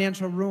in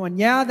financial ruin.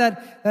 Yeah,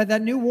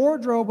 that new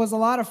wardrobe was a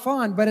lot of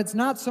fun, but it's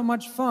not so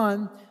much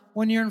fun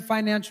when you're in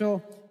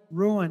financial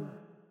ruin.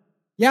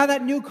 Yeah,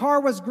 that new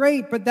car was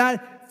great, but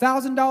that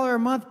 $1,000 a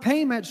month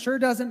payment sure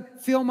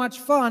doesn't feel much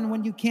fun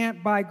when you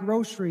can't buy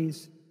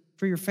groceries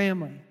for your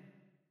family.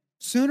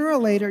 Sooner or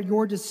later,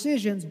 your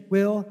decisions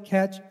will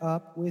catch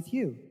up with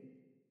you.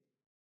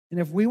 And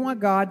if we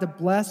want God to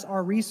bless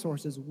our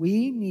resources,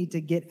 we need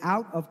to get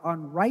out of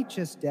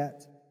unrighteous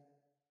debt.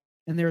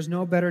 And there's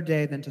no better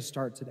day than to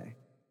start today.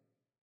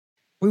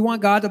 We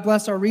want God to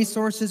bless our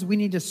resources. We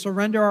need to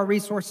surrender our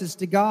resources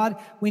to God.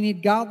 We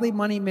need godly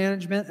money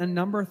management. And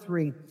number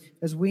 3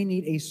 is we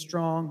need a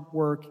strong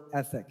work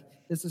ethic.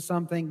 This is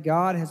something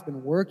God has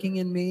been working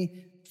in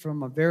me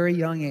from a very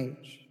young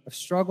age. I've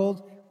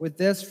struggled with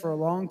this for a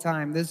long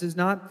time. This is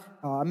not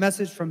a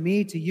message from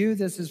me to you.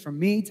 This is from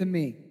me to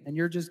me, and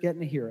you're just getting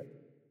to hear it,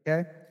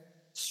 okay?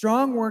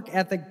 Strong work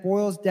ethic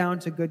boils down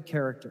to good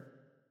character.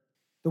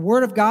 The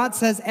Word of God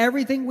says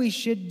everything we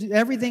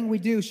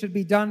do should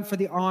be done for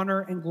the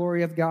honor and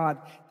glory of God.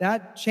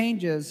 That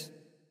changes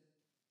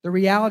the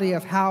reality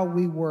of how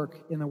we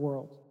work in the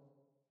world,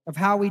 of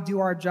how we do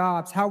our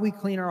jobs, how we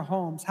clean our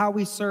homes, how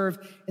we serve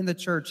in the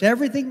church.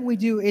 Everything we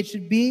do, it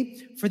should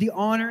be for the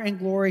honor and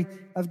glory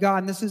of God.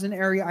 And this is an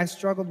area I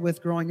struggled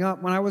with growing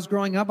up. When I was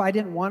growing up, I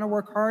didn't want to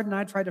work hard, and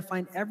I tried to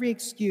find every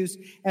excuse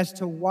as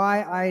to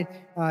why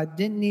I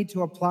didn't need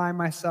to apply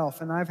myself,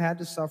 and I've had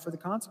to suffer the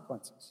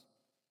consequences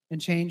and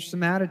change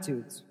some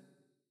attitudes.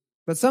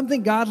 But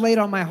something God laid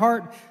on my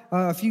heart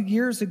a few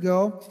years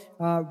ago,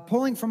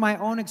 pulling from my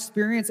own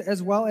experience,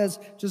 as well as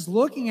just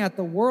looking at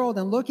the world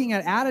and looking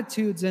at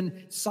attitudes and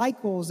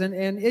cycles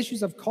and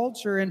issues of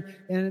culture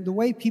and the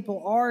way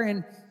people are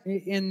in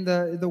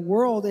the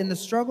world and the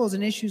struggles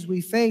and issues we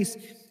face,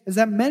 is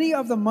that many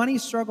of the money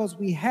struggles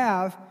we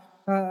have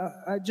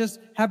just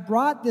have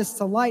brought this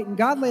to light. And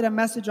God laid a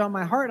message on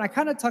my heart, and I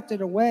kind of tucked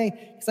it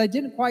away because I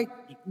didn't quite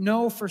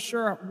know for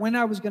sure when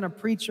I was going to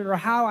preach it or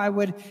how I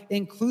would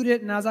include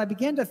it. And as I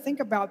began to think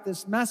about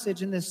this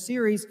message in this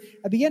series,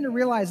 I began to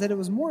realize that it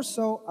was more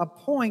so a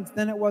point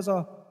than it was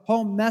a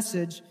whole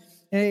message.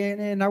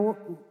 And I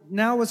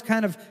now was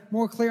kind of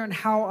more clear on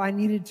how I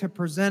needed to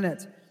present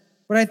it.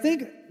 But I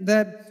think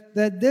that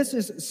this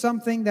is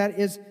something that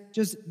is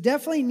just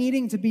definitely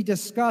needing to be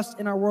discussed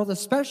in our world,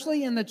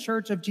 especially in the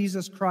Church of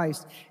Jesus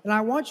Christ. And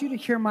I want you to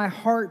hear my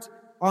heart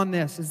on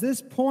this. Is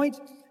this point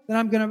that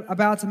I'm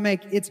about to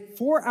make, it's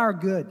for our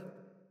good.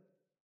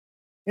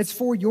 It's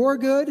for your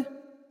good.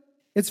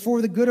 It's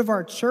for the good of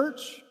our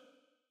church.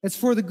 It's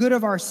for the good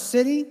of our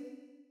city.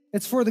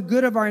 It's for the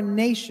good of our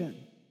nation.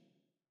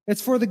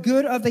 It's for the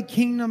good of the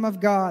kingdom of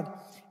God.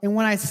 And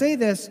when I say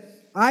this,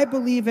 I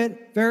believe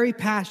it very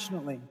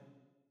passionately.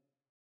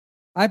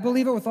 I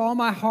believe it with all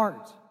my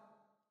heart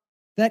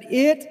that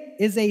it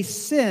is a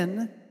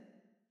sin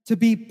to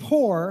be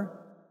poor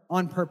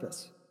on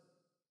purpose.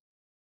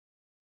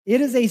 It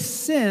is a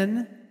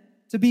sin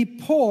to be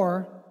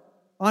poor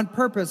on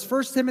purpose.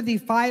 1 Timothy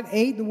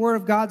 5:8, the Word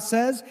of God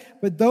says,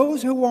 "But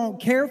those who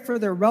won't care for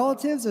their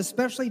relatives,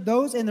 especially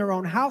those in their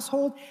own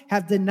household,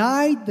 have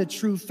denied the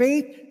true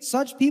faith.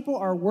 Such people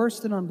are worse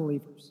than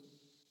unbelievers."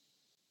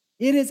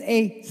 It is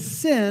a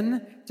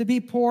sin to be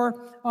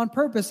poor on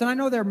purpose. And I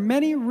know there are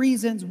many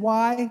reasons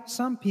why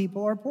some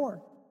people are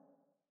poor.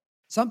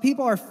 Some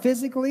people are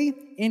physically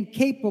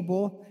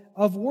incapable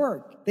of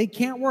work. They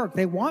can't work.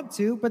 They want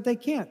to, but they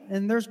can't.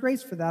 And there's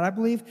grace for that. I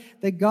believe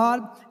that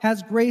God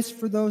has grace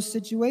for those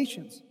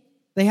situations.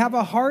 They have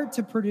a heart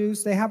to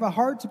produce. They have a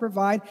heart to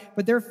provide,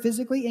 but they're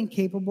physically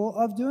incapable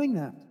of doing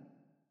that.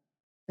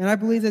 And I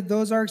believe that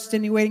those are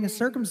extenuating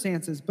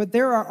circumstances. But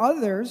there are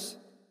others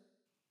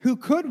who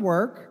could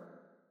work,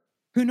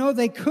 who know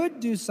they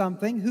could do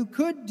something, who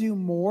could do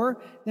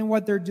more than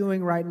what they're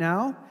doing right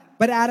now,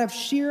 but out of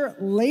sheer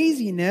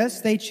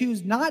laziness, they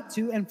choose not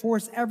to and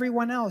force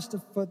everyone else to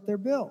foot their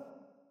bill.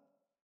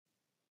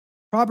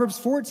 Proverbs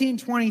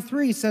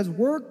 14:23 says,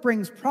 "Work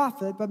brings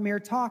profit, but mere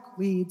talk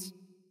leads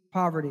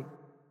poverty."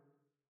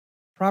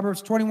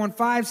 Proverbs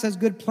 21:5 says,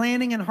 "Good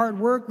planning and hard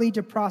work lead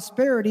to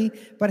prosperity,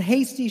 but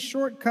hasty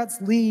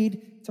shortcuts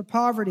lead to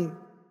poverty."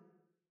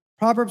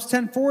 Proverbs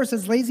 10:4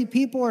 says, "Lazy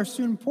people are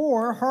soon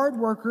poor, hard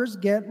workers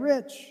get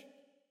rich."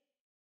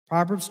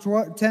 Proverbs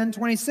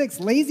 10:26,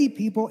 "Lazy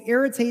people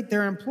irritate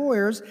their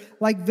employers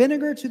like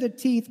vinegar to the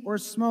teeth or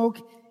smoke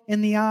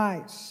in the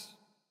eyes."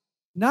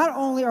 Not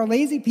only are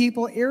lazy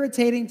people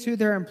irritating to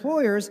their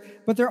employers,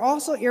 but they're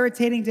also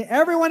irritating to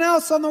everyone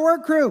else on the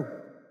work crew.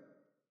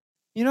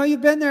 You know, you've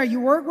been there. You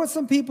work with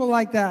some people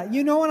like that.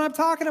 You know what I'm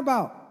talking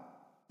about.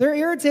 They're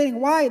irritating.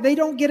 Why? They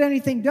don't get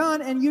anything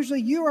done, and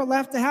usually you are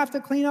left to have to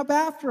clean up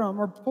after them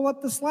or pull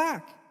up the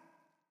slack.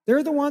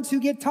 They're the ones who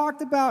get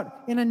talked about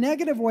in a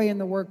negative way in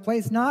the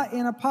workplace, not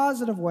in a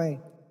positive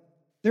way.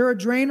 They're a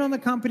drain on the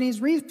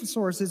company's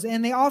resources,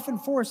 and they often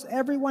force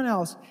everyone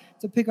else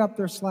to pick up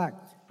their slack.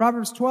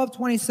 Proverbs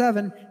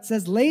 12:27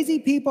 says, "Lazy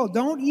people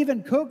don't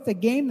even cook the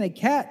game they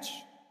catch,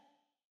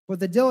 but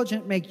the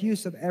diligent make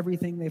use of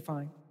everything they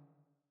find."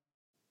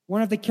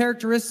 One of the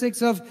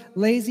characteristics of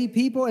lazy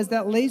people is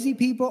that lazy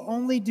people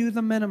only do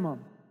the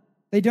minimum.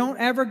 They don't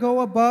ever go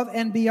above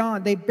and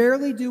beyond. They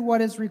barely do what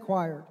is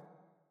required.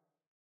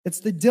 It's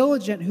the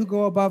diligent who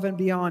go above and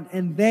beyond,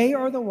 and they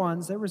are the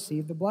ones that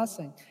receive the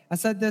blessing. I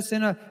said this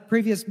in a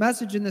previous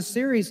message in this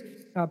series.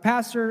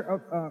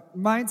 Pastor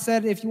mine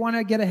said, if you want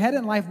to get ahead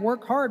in life,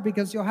 work hard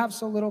because you'll have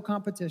so little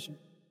competition.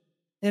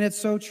 And it's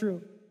so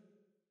true.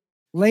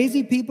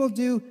 Lazy people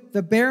do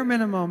the bare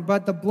minimum,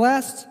 but the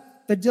blessed,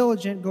 the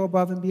diligent, go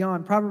above and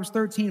beyond. Proverbs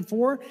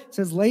 13:4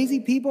 says, "Lazy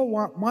people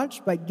want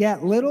much but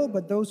get little,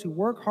 but those who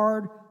work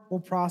hard will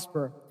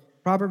prosper."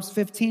 Proverbs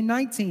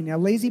 15:19, a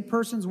lazy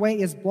person's way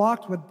is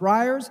blocked with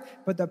briars,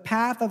 but the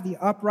path of the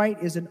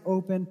upright is an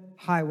open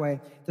highway.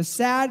 The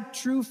sad,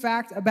 true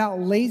fact about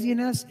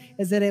laziness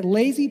is that a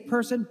lazy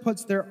person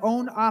puts their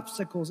own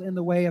obstacles in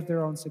the way of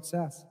their own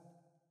success.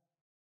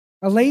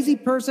 A lazy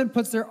person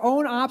puts their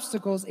own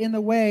obstacles in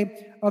the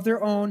way of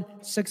their own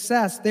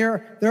success,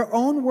 their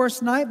own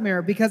worst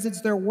nightmare, because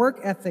it's their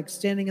work ethic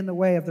standing in the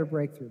way of their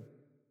breakthrough.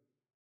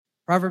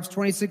 Proverbs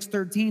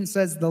 26:13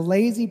 says, the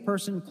lazy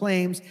person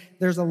claims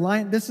there's a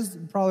lion. This is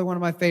probably one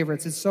of my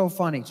favorites. It's so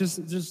funny.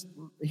 Just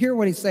hear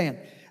what he's saying.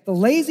 The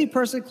lazy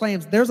person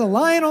claims there's a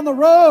lion on the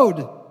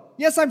road.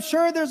 Yes, I'm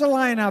sure there's a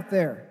lion out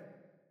there.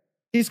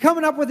 He's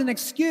coming up with an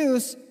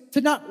excuse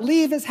to not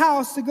leave his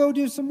house to go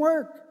do some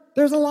work.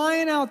 There's a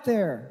lion out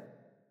there.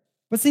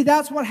 But see,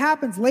 that's what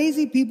happens.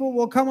 Lazy people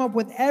will come up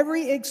with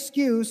every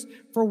excuse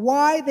for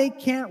why they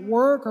can't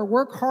work or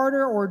work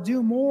harder or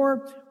do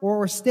more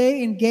or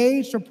stay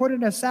engaged or put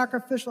in a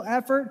sacrificial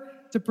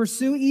effort to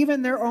pursue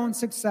even their own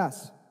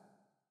success.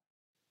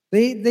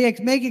 They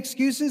make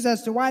excuses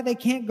as to why they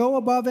can't go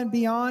above and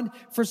beyond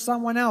for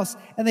someone else.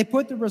 And they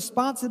put the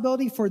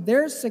responsibility for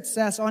their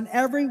success on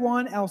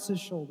everyone else's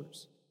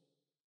shoulders.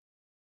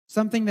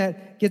 Something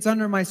that gets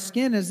under my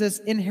skin is this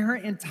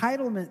inherent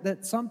entitlement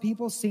that some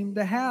people seem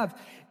to have.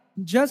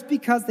 Just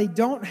because they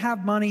don't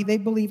have money, they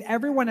believe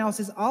everyone else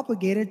is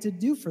obligated to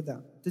do for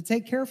them, to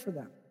take care for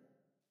them.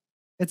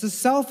 It's a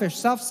selfish,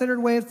 self-centered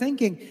way of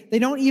thinking. They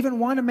don't even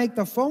want to make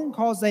the phone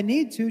calls they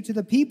need to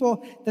the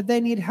people that they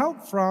need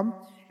help from,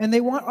 and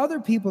they want other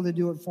people to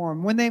do it for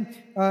them. When they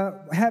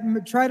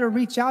try to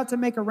reach out to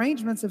make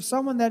arrangements, if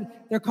someone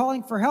that they're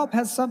calling for help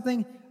has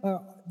something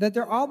that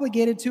they're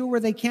obligated to where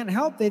they can't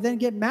help, they then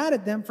get mad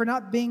at them for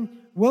not being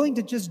willing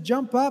to just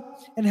jump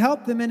up and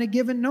help them in a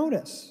given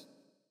notice.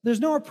 There's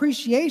no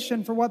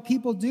appreciation for what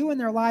people do in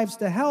their lives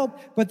to help,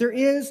 but there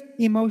is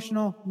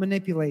emotional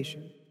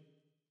manipulation.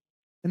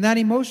 And that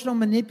emotional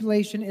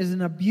manipulation is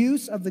an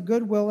abuse of the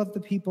goodwill of the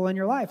people in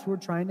your life who are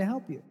trying to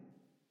help you.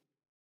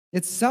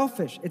 It's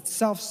selfish. It's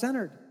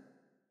self-centered.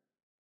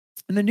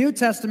 In the New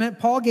Testament,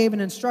 Paul gave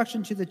an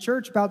instruction to the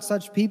church about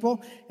such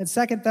people. In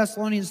 2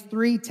 Thessalonians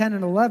 3:10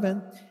 and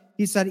 11,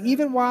 he said,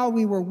 even while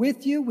we were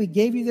with you, we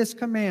gave you this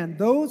command.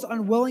 Those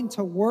unwilling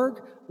to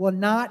work will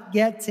not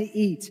get to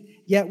eat.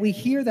 Yet we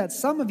hear that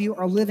some of you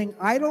are living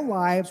idle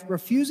lives,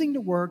 refusing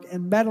to work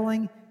and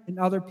meddling in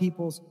other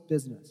people's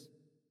business.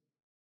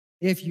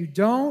 If you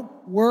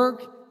don't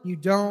work, you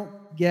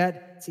don't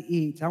get to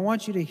eat. I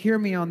want you to hear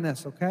me on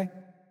this, okay?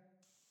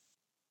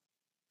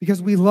 Because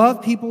we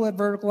love people at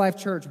Vertical Life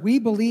Church. We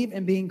believe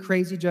in being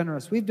crazy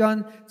generous. We've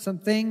done some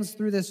things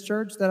through this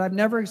church that I've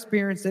never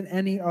experienced in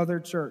any other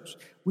church.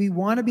 We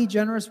want to be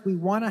generous. We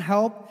want to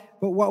help.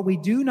 But what we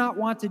do not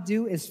want to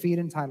do is feed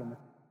entitlement.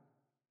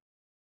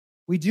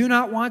 We do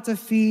not want to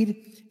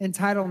feed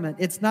entitlement.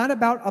 It's not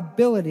about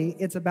ability.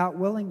 It's about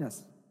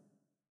willingness.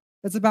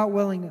 It's about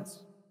willingness.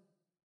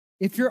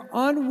 If you're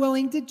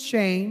unwilling to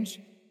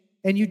change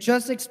and you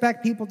just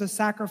expect people to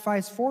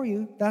sacrifice for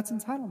you, that's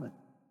entitlement.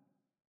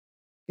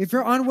 If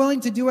you're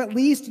unwilling to do at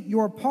least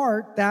your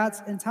part,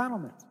 that's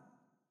entitlement.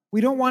 We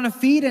don't want to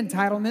feed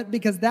entitlement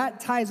because that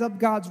ties up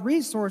God's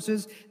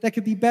resources that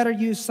could be better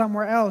used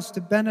somewhere else to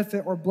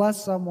benefit or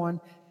bless someone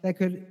that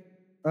could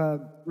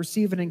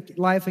receive a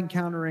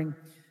life-encountering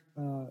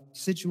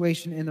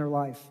situation in their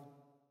life.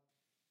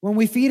 When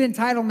we feed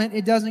entitlement,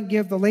 it doesn't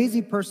give the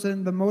lazy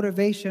person the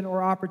motivation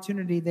or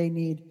opportunity they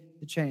need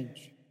to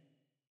change.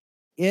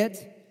 It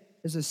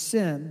is a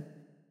sin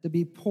to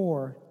be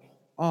poor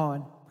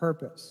on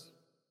purpose.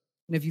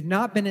 And if you've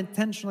not been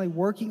intentionally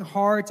working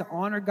hard to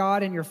honor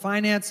God in your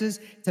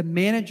finances, to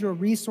manage your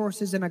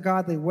resources in a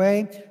godly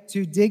way,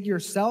 to dig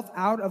yourself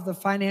out of the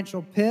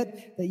financial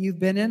pit that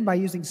you've been in by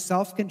using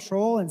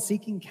self-control and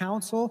seeking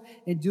counsel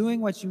and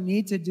doing what you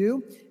need to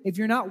do, if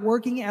you're not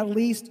working at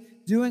least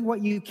doing what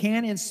you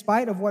can in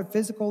spite of what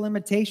physical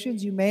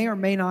limitations you may or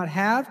may not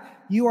have,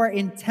 you are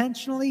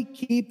intentionally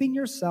keeping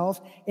yourself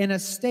in a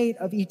state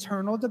of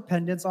eternal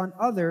dependence on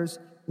others,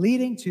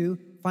 leading to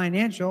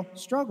financial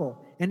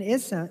struggle. And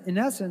in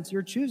essence,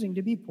 you're choosing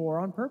to be poor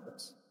on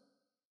purpose.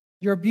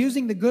 You're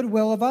abusing the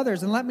goodwill of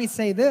others. And let me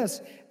say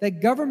this,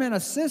 that government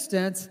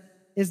assistance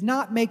is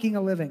not making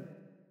a living.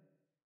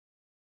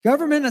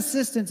 Government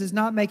assistance is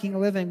not making a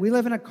living. We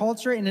live in a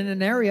culture and in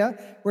an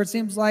area where it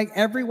seems like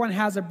everyone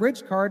has a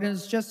bridge card and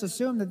it's just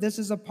assumed that this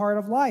is a part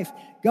of life.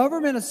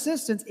 Government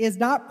assistance is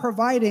not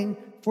providing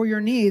for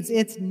your needs.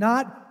 It's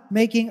not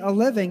making a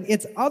living.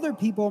 It's other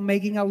people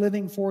making a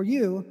living for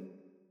you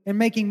and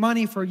making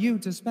money for you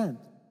to spend.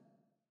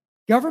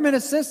 Government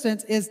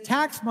assistance is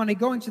tax money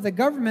going to the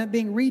government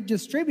being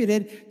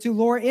redistributed to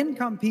lower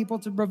income people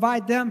to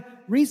provide them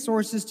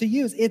resources to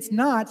use. It's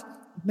not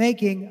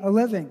making a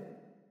living.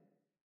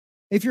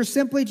 If you're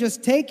simply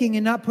just taking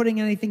and not putting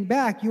anything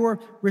back, you're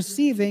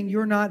receiving,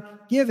 you're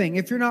not giving.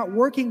 If you're not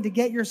working to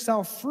get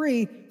yourself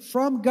free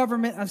from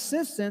government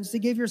assistance, to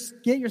get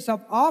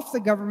yourself off the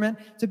government,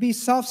 to be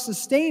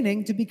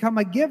self-sustaining, to become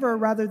a giver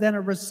rather than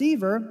a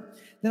receiver,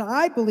 then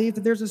I believe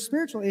that there's a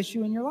spiritual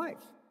issue in your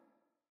life.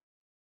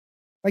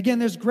 Again,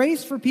 there's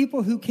grace for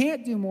people who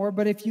can't do more,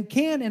 but if you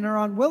can and are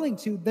unwilling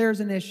to,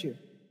 there's an issue.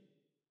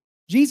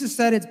 Jesus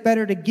said it's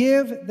better to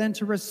give than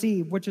to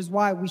receive, which is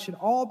why we should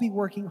all be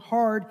working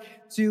hard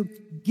to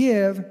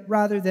give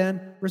rather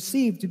than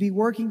receive, to be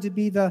working to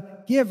be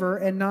the giver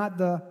and not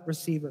the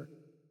receiver.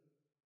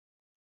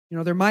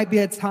 There might be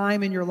a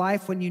time in your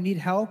life when you need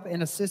help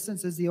and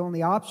assistance is the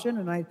only option,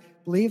 and I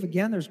believe,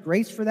 again, there's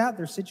grace for that.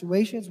 There's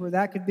situations where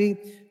that could be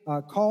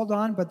called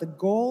on, but the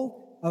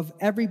goal of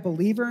every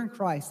believer in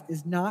Christ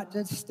is not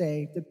to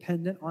stay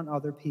dependent on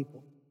other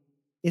people.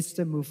 It's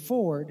to move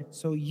forward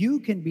so you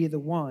can be the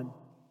one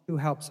who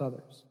helps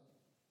others.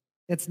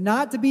 It's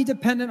not to be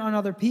dependent on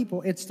other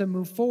people. It's to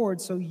move forward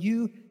so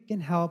you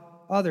can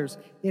help others.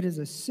 It is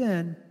a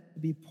sin to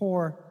be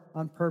poor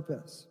on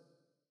purpose.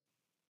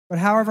 But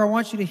however, I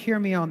want you to hear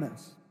me on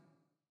this.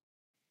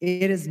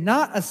 It is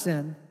not a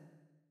sin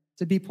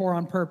to be poor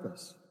on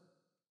purpose.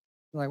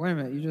 You're like, wait a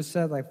minute, you just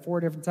said like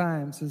 4 different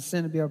times it's a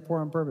sin to be poor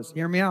on purpose.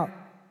 Hear me out.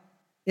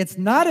 It's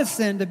not a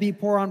sin to be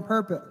poor on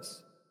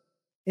purpose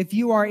if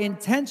you are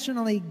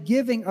intentionally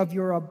giving of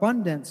your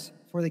abundance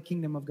for the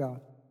kingdom of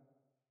God.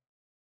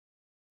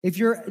 If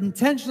you're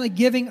intentionally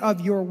giving of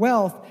your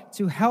wealth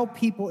to help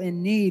people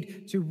in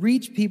need, to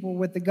reach people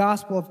with the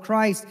gospel of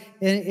Christ,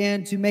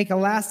 and to make a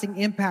lasting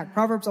impact.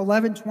 Proverbs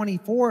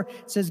 11:24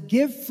 says,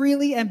 give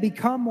freely and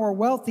become more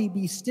wealthy,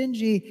 be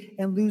stingy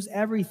and lose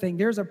everything.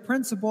 There's a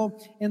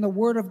principle in the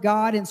Word of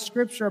God in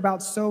Scripture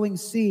about sowing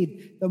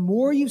seed. The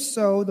more you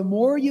sow, the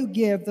more you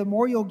give, the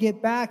more you'll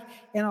get back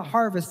in a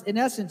harvest. In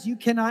essence, you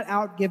cannot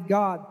outgive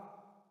God.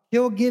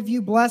 He'll give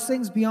you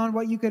blessings beyond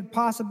what you could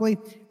possibly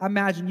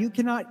imagine. You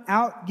cannot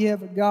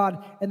outgive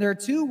God. And there are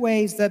 2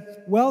 ways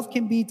that wealth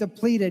can be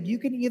depleted. You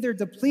can either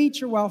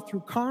deplete your wealth through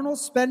carnal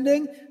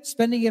spending,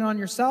 spending it on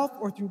yourself,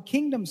 or through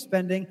kingdom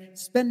spending,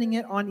 spending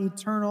it on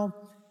eternal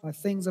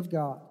things of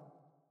God.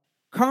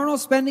 Carnal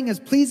spending is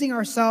pleasing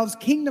ourselves.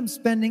 Kingdom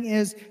spending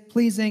is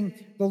pleasing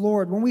the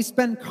Lord. When we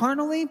spend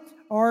carnally,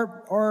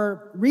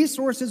 our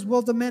resources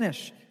will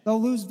diminish.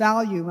 They'll lose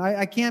value.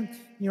 I can't,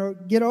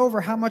 get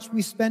over how much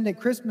we spend at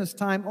Christmas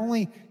time,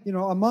 only,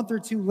 a month or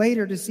 2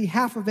 later to see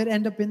half of it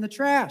end up in the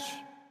trash.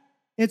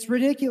 It's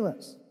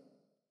ridiculous.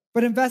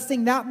 But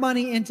investing that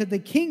money into the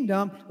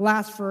kingdom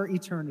lasts for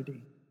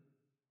eternity.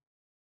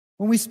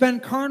 When we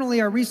spend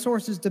carnally, our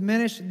resources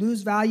diminish,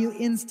 lose value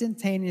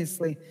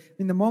instantaneously.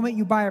 The moment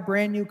you buy a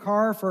brand new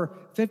car for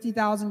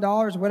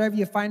 $50,000, whatever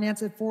you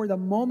finance it for, the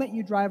moment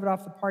you drive it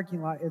off the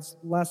parking lot, it's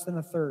less than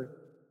 1/3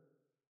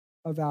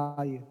 of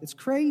value. It's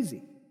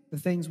crazy, the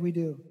things we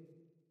do.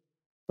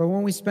 But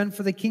when we spend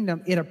for the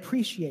kingdom, it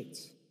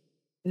appreciates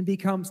and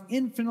becomes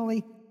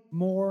infinitely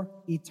more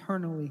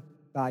eternally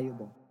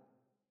valuable.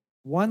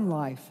 1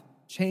 life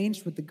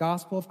changed with the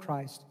gospel of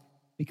Christ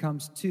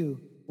becomes 2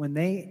 when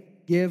they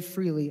give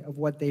freely of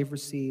what they've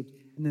received,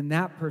 and then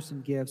that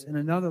person gives, and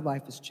another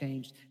life is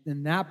changed.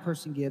 Then that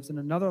person gives, and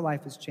another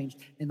life is changed.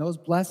 And those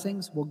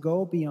blessings will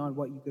go beyond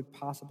what you could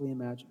possibly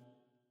imagine.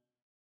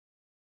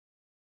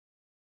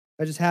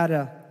 I just had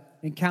an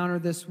encounter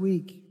this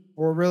week,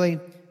 or really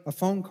a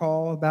phone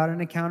call about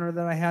an encounter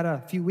that I had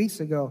a few weeks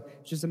ago.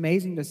 It's just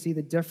amazing to see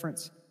the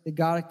difference that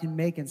God can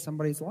make in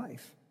somebody's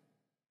life.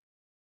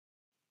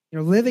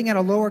 Living at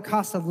a lower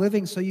cost of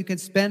living so you can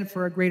spend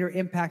for a greater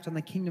impact on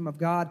the kingdom of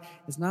God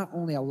is not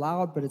only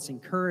allowed, but it's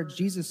encouraged.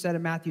 Jesus said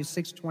in Matthew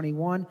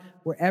 6:21,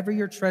 wherever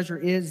your treasure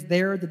is,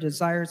 there the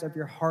desires of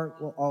your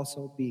heart will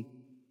also be.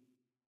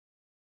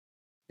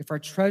 If our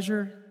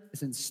treasure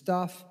is in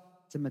stuff,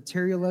 it's in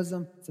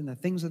materialism, it's in the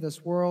things of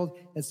this world,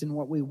 it's in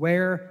what we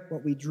wear,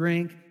 what we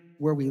drink,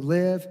 where we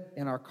live,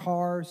 in our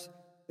cars,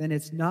 then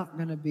it's not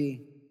going to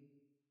be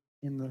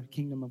in the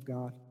kingdom of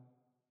God.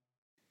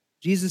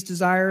 Jesus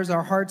desires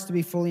our hearts to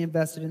be fully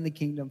invested in the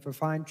kingdom, to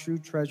find true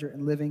treasure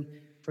and living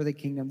for the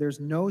kingdom.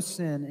 There's no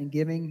sin in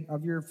giving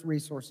of your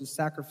resources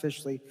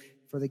sacrificially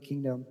for the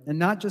kingdom. And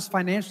not just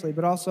financially,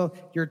 but also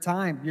your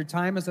time. Your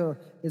time is a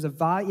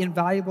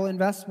invaluable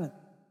investment.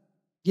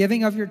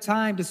 Giving of your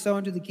time to sow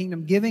into the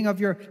kingdom, giving of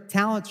your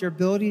talents, your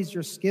abilities,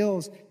 your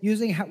skills,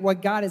 using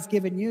what God has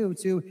given you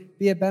to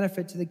be a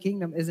benefit to the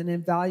kingdom is an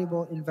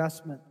invaluable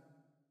investment.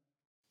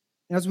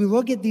 And as we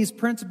look at these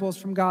principles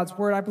from God's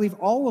word, I believe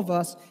all of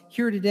us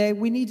here today,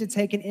 we need to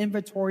take an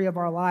inventory of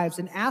our lives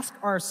and ask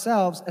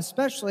ourselves,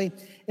 especially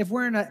if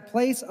we're in a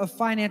place of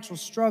financial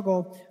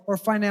struggle or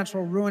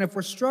financial ruin, if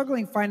we're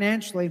struggling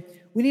financially,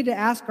 we need to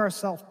ask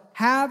ourselves,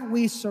 have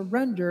we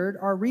surrendered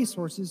our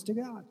resources to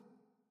God?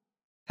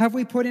 Have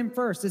we put Him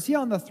first? Is He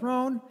on the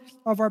throne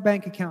of our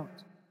bank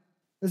account?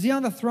 Is He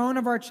on the throne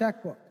of our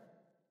checkbook?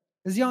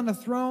 Is He on the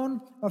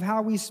throne of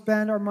how we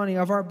spend our money,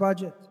 of our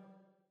budget?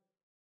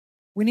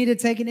 We need to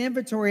take an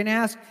inventory and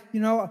ask,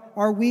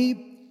 are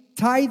we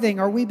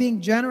tithing? Are we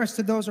being generous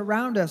to those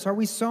around us? Are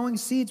we sowing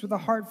seeds with a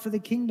heart for the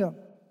kingdom?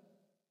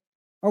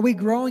 Are we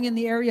growing in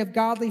the area of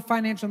godly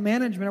financial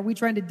management? Are we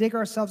trying to dig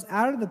ourselves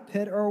out of the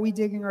pit, or are we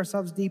digging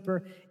ourselves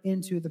deeper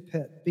into the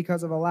pit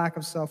because of a lack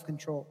of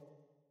self-control?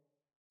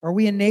 Are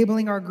we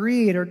enabling our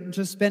greed or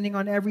just spending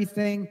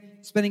everything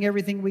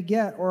we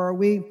get? Or are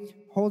we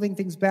holding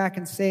things back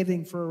and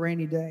saving for a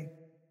rainy day?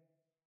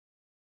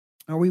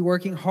 Are we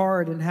working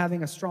hard and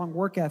having a strong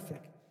work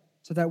ethic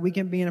so that we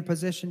can be in a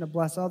position to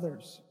bless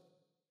others?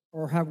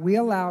 Or have we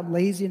allowed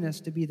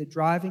laziness to be the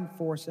driving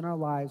force in our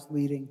lives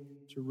leading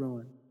to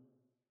ruin?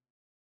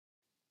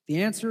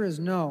 The answer is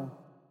no.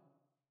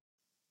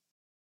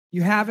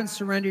 You haven't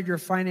surrendered your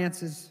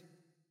finances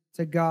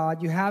to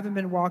God. You haven't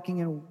been walking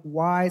in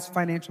wise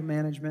financial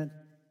management.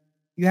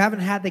 You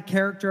haven't had the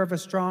character of a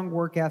strong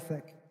work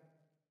ethic.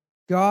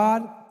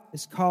 God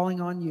is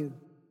calling on you.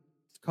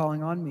 He's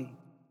calling on me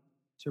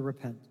to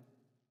repent,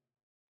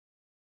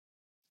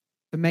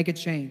 to make a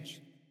change.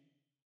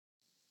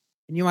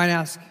 And you might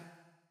ask,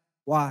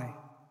 why?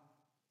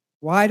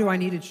 Why do I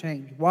need to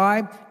change?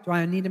 Why do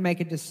I need to make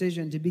a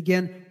decision to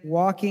begin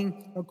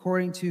walking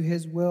according to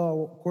His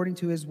will, according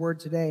to His word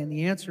today? And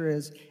the answer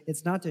is,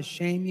 it's not to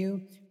shame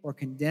you or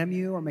condemn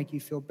you or make you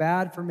feel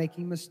bad for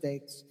making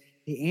mistakes.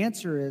 The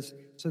answer is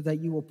so that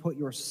you will put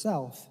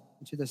yourself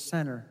into the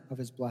center of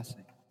His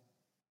blessing.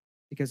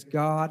 Because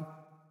God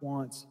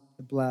wants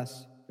to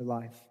bless your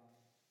life.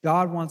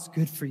 God wants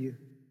good for you.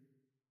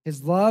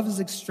 His love is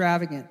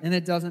extravagant, and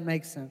it doesn't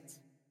make sense.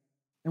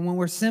 And when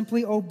we're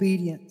simply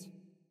obedient,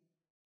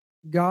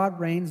 God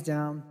rains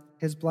down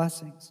His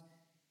blessings.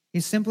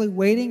 He's simply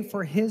waiting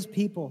for His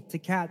people to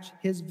catch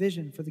His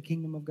vision for the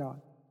kingdom of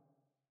God.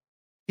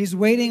 He's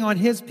waiting on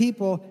His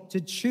people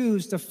to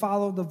choose to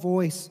follow the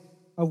voice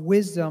of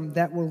wisdom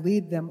that will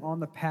lead them on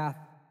the path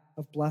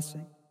of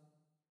blessing.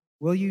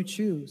 Will you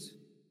choose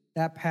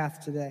that path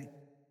today?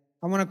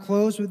 I want to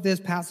close with this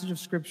passage of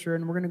Scripture,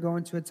 and we're going to go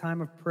into a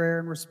time of prayer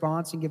and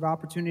response and give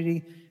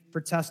opportunity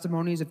for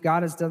testimonies. If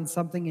God has done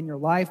something in your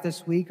life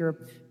this week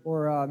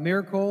or a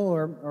miracle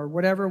or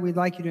whatever, we'd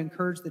like you to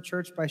encourage the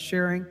church by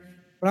sharing.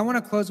 But I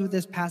want to close with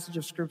this passage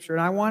of Scripture,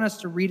 and I want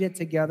us to read it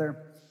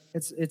together.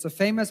 It's a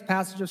famous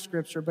passage of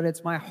Scripture, but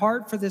it's my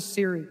heart for this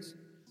series,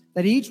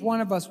 that each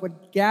one of us would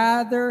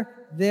gather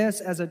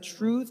this as a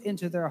truth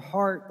into their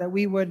heart, that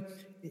we would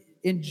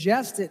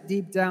ingest it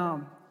deep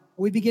down.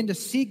 We begin to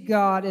seek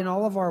God in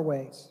all of our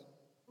ways.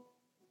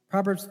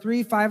 Proverbs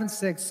 3, 5, and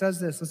 6 says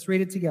this. Let's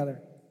read it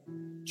together.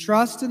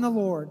 Trust in the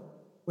Lord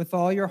with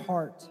all your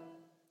heart.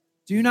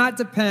 Do not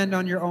depend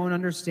on your own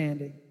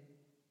understanding.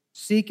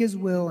 Seek His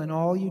will in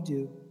all you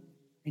do,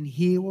 and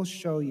He will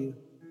show you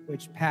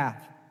which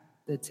path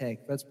to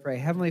take. Let's pray.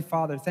 Heavenly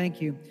Father,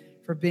 thank you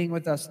for being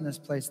with us in this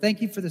place.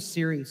 Thank you for the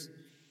series.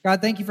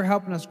 God, thank you for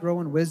helping us grow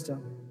in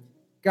wisdom.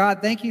 God,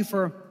 thank you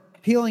for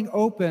peeling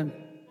open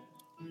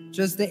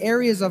just the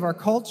areas of our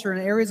culture and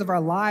areas of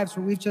our lives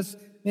where we've just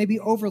maybe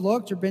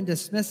overlooked or been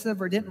dismissive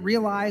or didn't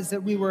realize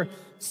that we were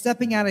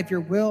stepping out of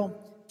your will,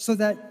 so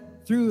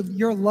that through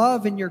your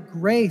love and your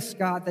grace,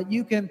 God, that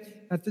you can,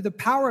 through the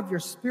power of your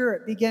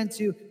Spirit, begin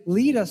to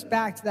lead us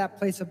back to that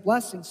place of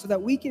blessing so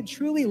that we can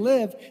truly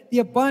live the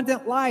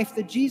abundant life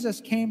that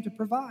Jesus came to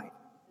provide.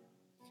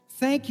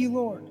 Thank you,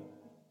 Lord.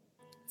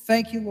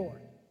 Thank you, Lord.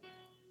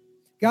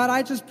 God,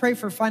 I just pray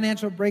for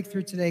financial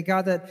breakthrough today.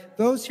 God, that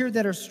those here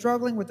that are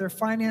struggling with their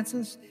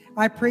finances,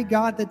 I pray,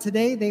 God, that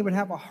today they would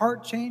have a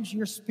heart change.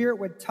 Your Spirit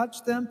would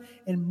touch them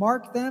and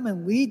mark them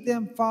and lead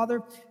them,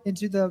 Father,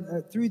 into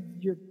through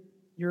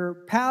your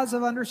paths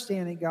of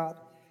understanding, God,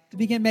 to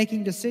begin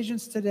making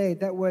decisions today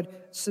that would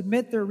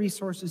submit their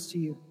resources to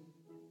you.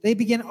 They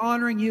begin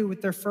honoring you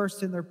with their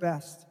first and their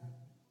best.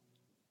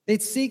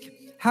 They'd seek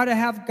how to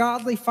have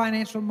godly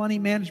financial money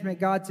management,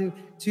 God,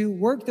 to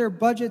work their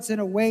budgets in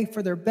a way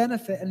for their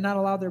benefit and not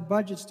allow their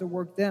budgets to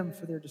work them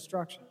for their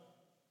destruction.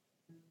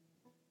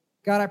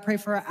 God, I pray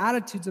for our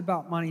attitudes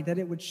about money, that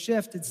it would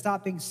shift and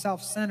stop being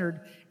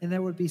self-centered and that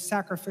it would be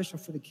sacrificial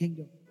for the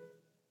kingdom.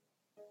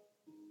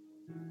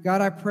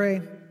 God, I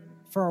pray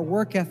for our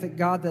work ethic,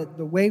 God, that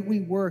the way we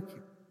work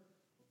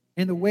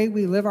and the way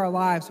we live our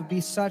lives would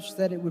be such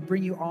that it would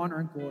bring you honor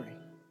and glory.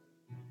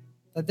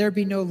 That there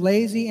be no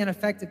lazy,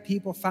 ineffective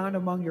people found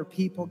among your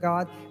people,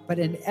 God, but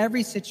in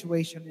every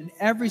situation, in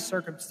every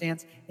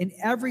circumstance, in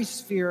every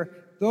sphere,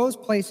 those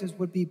places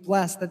would be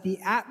blessed, that the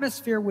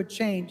atmosphere would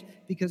change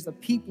because the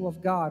people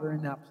of God are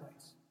in that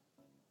place.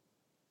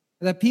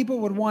 That people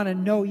would want to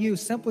know you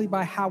simply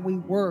by how we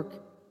work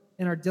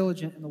and are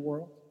diligent in the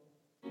world,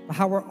 by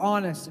how we're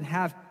honest and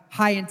have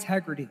high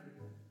integrity,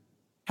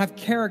 have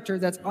character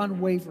that's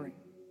unwavering,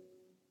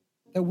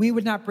 that we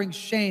would not bring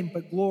shame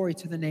but glory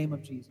to the name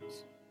of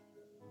Jesus.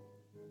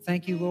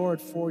 Thank you,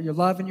 Lord, for your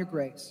love and your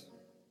grace.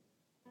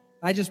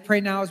 I just pray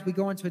now as we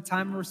go into a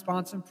time of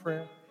response and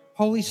prayer,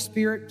 Holy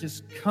Spirit,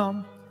 just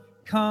come,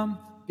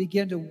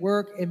 begin to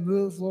work and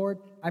move, Lord.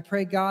 I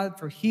pray, God,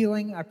 for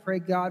healing. I pray,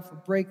 God, for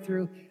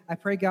breakthrough. I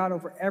pray, God,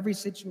 over every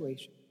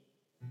situation.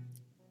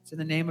 It's in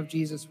the name of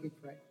Jesus we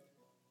pray.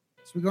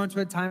 So we go into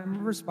a time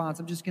of response.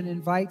 I'm just going to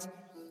invite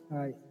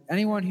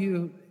anyone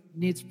who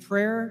needs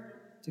prayer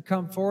to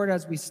come forward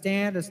as we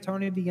stand, as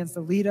Tony begins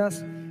to lead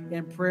us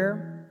in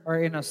prayer or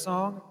in a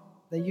song,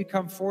 that you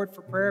come forward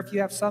for prayer. If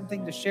you have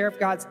something to share, if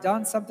God's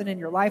done something in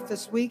your life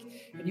this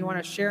week and you want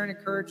to share and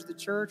encourage the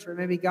church, or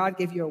maybe God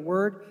gave you a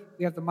word,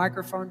 we have the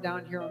microphone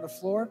down here on the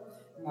floor.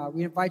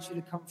 We invite you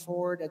to come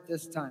forward at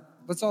this time.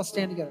 Let's all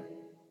stand together.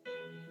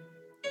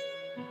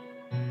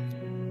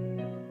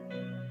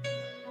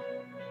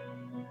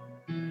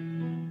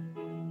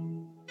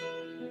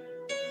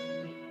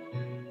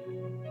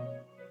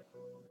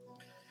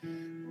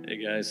 Hey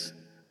guys,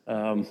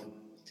 I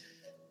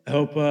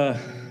hope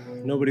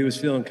nobody was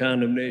feeling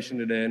condemnation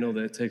today. I know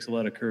that it takes a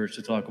lot of courage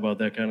to talk about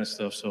that kind of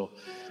stuff. So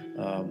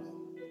I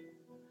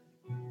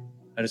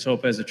just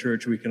hope as a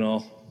church we can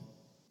all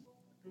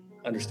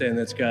understand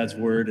that's God's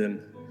word.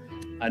 And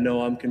I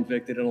know I'm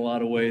convicted in a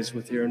lot of ways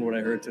with hearing what I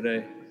heard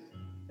today.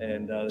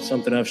 And it's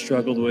something I've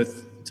struggled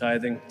with,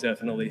 tithing,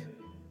 definitely.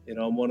 You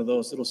know, I'm one of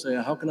those that'll say,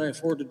 how can I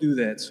afford to do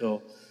that?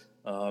 So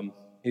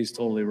he's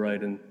totally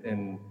right.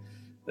 And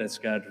that's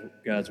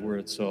God's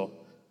word. So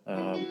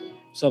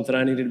something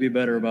I needed to be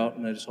better about,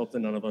 and I just hope that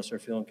none of us are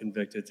feeling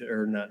convicted,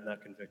 or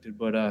not convicted,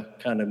 but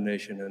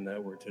condemnation in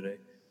that word today.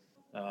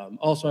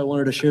 Also, I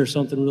wanted to share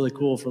something really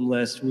cool from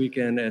last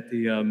weekend at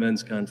the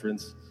men's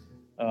conference.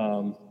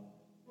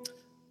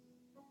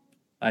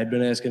 I'd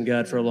been asking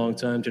God for a long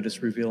time to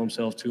just reveal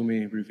himself to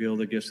me, reveal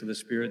the gifts of the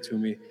Spirit to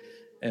me.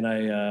 And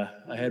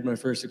I had my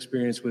first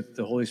experience with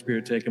the Holy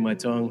Spirit taking my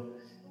tongue.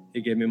 He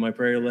gave me my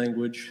prayer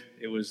language.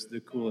 It was the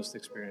coolest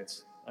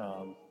experience.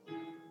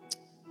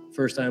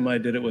 First time I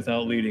did it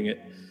without leading it.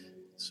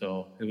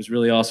 So it was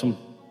really awesome.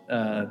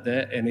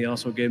 And he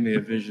also gave me a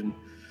vision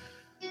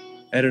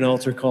at an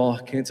altar call.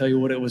 Can't tell you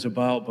what it was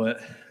about, but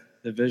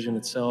the vision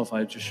itself,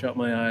 I just shut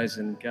my eyes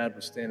and God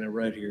was standing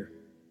right here.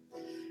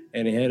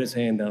 And he had his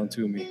hand down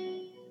to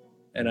me.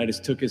 And I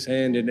just took his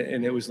hand,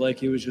 and it was like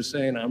he was just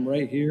saying, I'm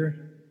right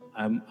here.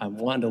 I'm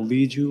wanting to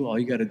lead you. All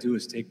you got to do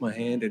is take my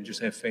hand and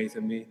just have faith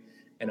in me.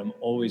 And I'm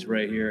always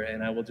right here.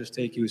 And I will just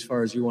take you as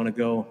far as you want to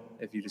go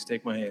if you just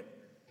take my hand.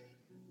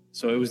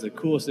 So it was the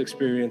coolest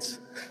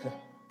experience.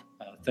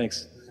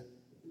 Thanks.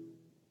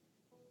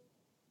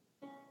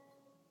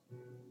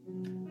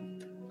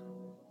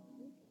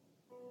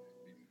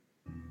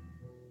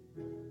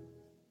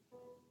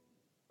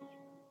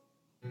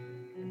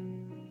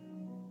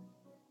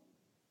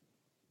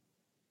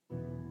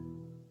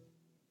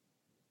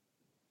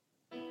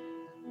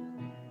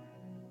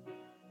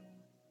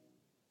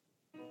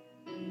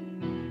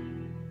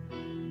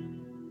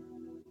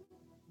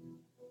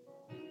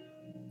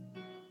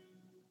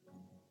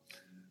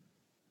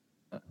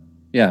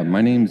 Yeah,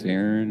 my name's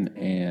Aaron,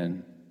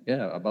 and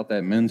yeah, about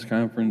that men's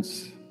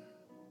conference,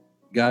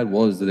 God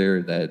was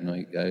there that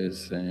night,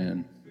 guys.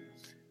 And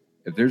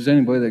if there's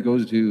anybody that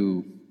goes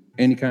to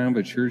any kind of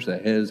a church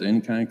that has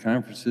any kind of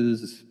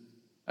conferences,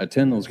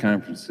 attend those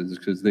conferences,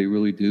 because they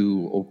really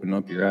do open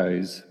up your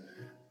eyes.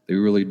 They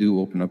really do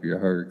open up your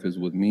heart. Because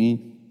with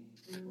me,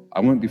 I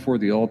went before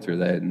the altar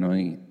that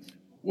night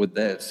with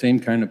that same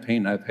kind of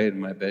pain I've had in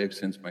my back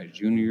since my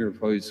junior year of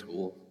high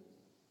school.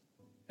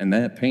 And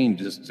that pain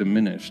just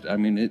diminished. I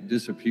mean, it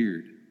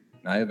disappeared.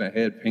 I haven't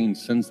had pain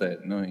since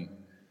that night.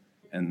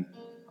 And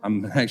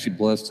I'm actually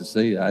blessed to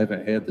say I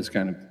haven't had this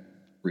kind of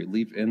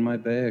relief in my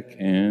back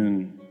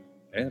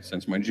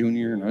since my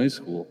junior year in high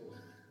school.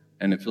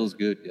 And it feels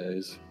good,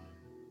 guys.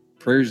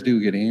 Prayers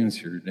do get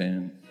answered,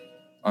 and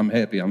I'm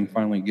happy I'm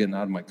finally getting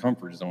out of my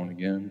comfort zone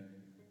again.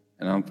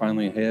 And I'm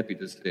finally happy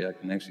to say I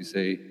can actually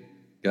say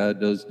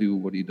God does do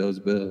what he does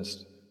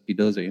best. He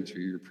does answer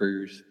your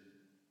prayers.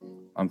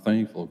 I'm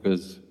thankful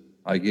because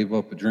I gave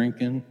up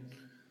drinking,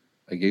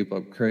 I gave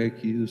up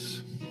crack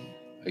use,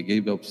 I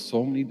gave up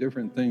so many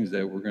different things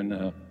that were going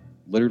to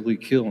literally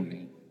kill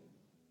me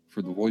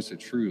for the voice of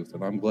truth.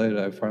 And I'm glad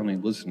I finally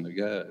listened to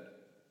God.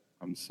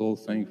 I'm so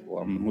thankful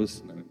I'm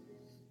listening.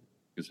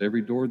 Because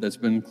every door that's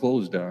been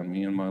closed on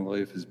me in my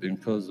life has been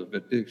because of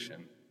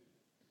addiction.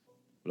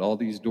 But all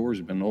these doors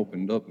have been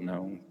opened up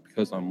now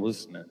because I'm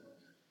listening.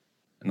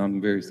 And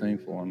I'm very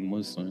thankful I'm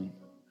listening.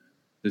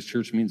 This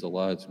church means a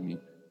lot to me.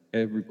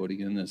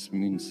 Everybody in this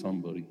means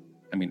somebody.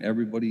 I mean,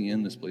 everybody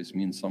in this place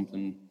means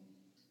something.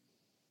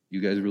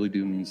 You guys really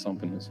do mean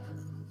something.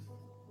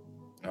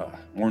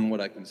 More than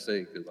what I can say,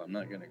 because I'm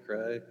not going to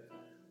cry.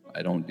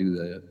 I don't do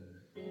that.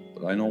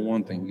 But I know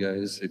one thing,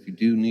 guys. If you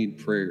do need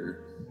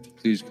prayer,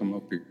 please come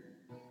up here.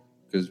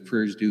 Because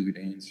prayers do get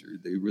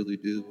answered. They really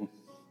do.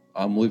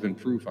 I'm living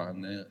proof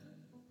on that.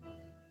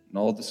 And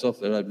all the stuff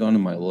that I've done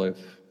in my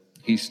life,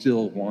 he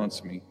still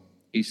wants me.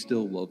 He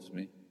still loves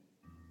me.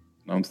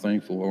 And I'm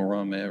thankful where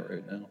I'm at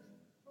right now.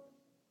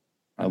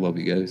 I love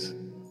you guys.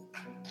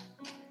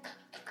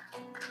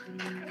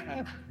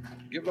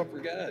 Give it up for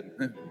God.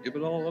 Give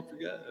it all up for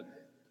God.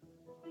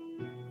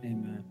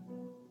 Amen.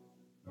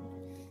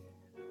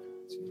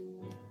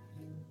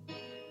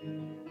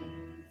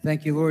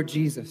 Thank you, Lord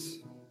Jesus.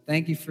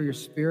 Thank you for your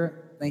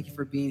Spirit. Thank you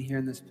for being here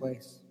in this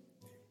place.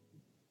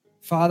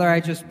 Father,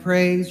 I just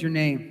praise your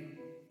name.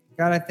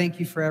 God, I thank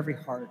you for every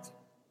heart.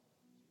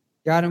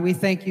 God, and we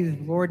thank you,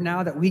 Lord,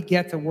 now that we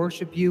get to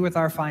worship you with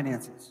our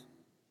finances.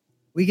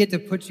 We get to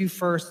put you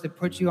first, to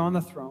put you on the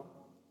throne.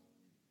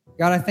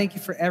 God, I thank you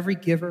for every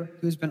giver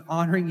who's been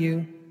honoring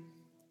you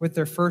with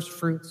their first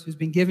fruits, who's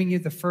been giving you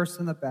the first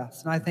and the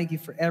best. And I thank you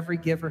for every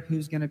giver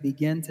who's going to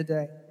begin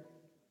today.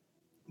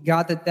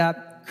 God,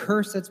 that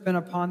curse that's been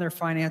upon their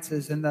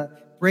finances and the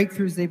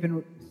breakthroughs they've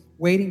been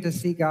waiting to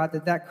see, God,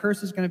 that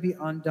curse is going to be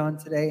undone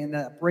today and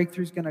that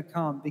breakthrough is going to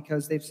come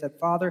because they've said,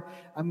 Father,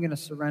 I'm going to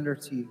surrender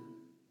to you.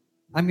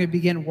 I'm going to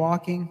begin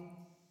walking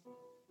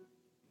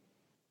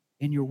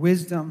in your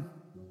wisdom.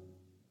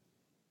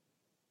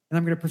 And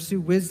I'm going to pursue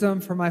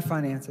wisdom for my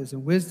finances.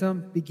 And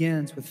wisdom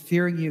begins with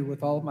fearing you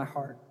with all of my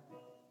heart.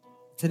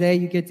 Today,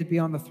 you get to be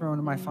on the throne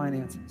of my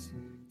finances.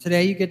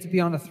 Today, you get to be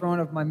on the throne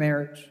of my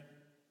marriage.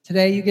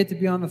 Today, you get to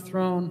be on the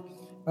throne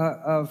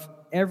of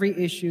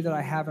every issue that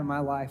I have in my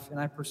life, and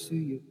I pursue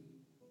you.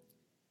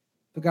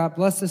 But God,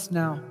 bless us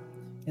now.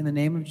 In the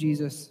name of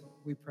Jesus,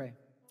 we pray.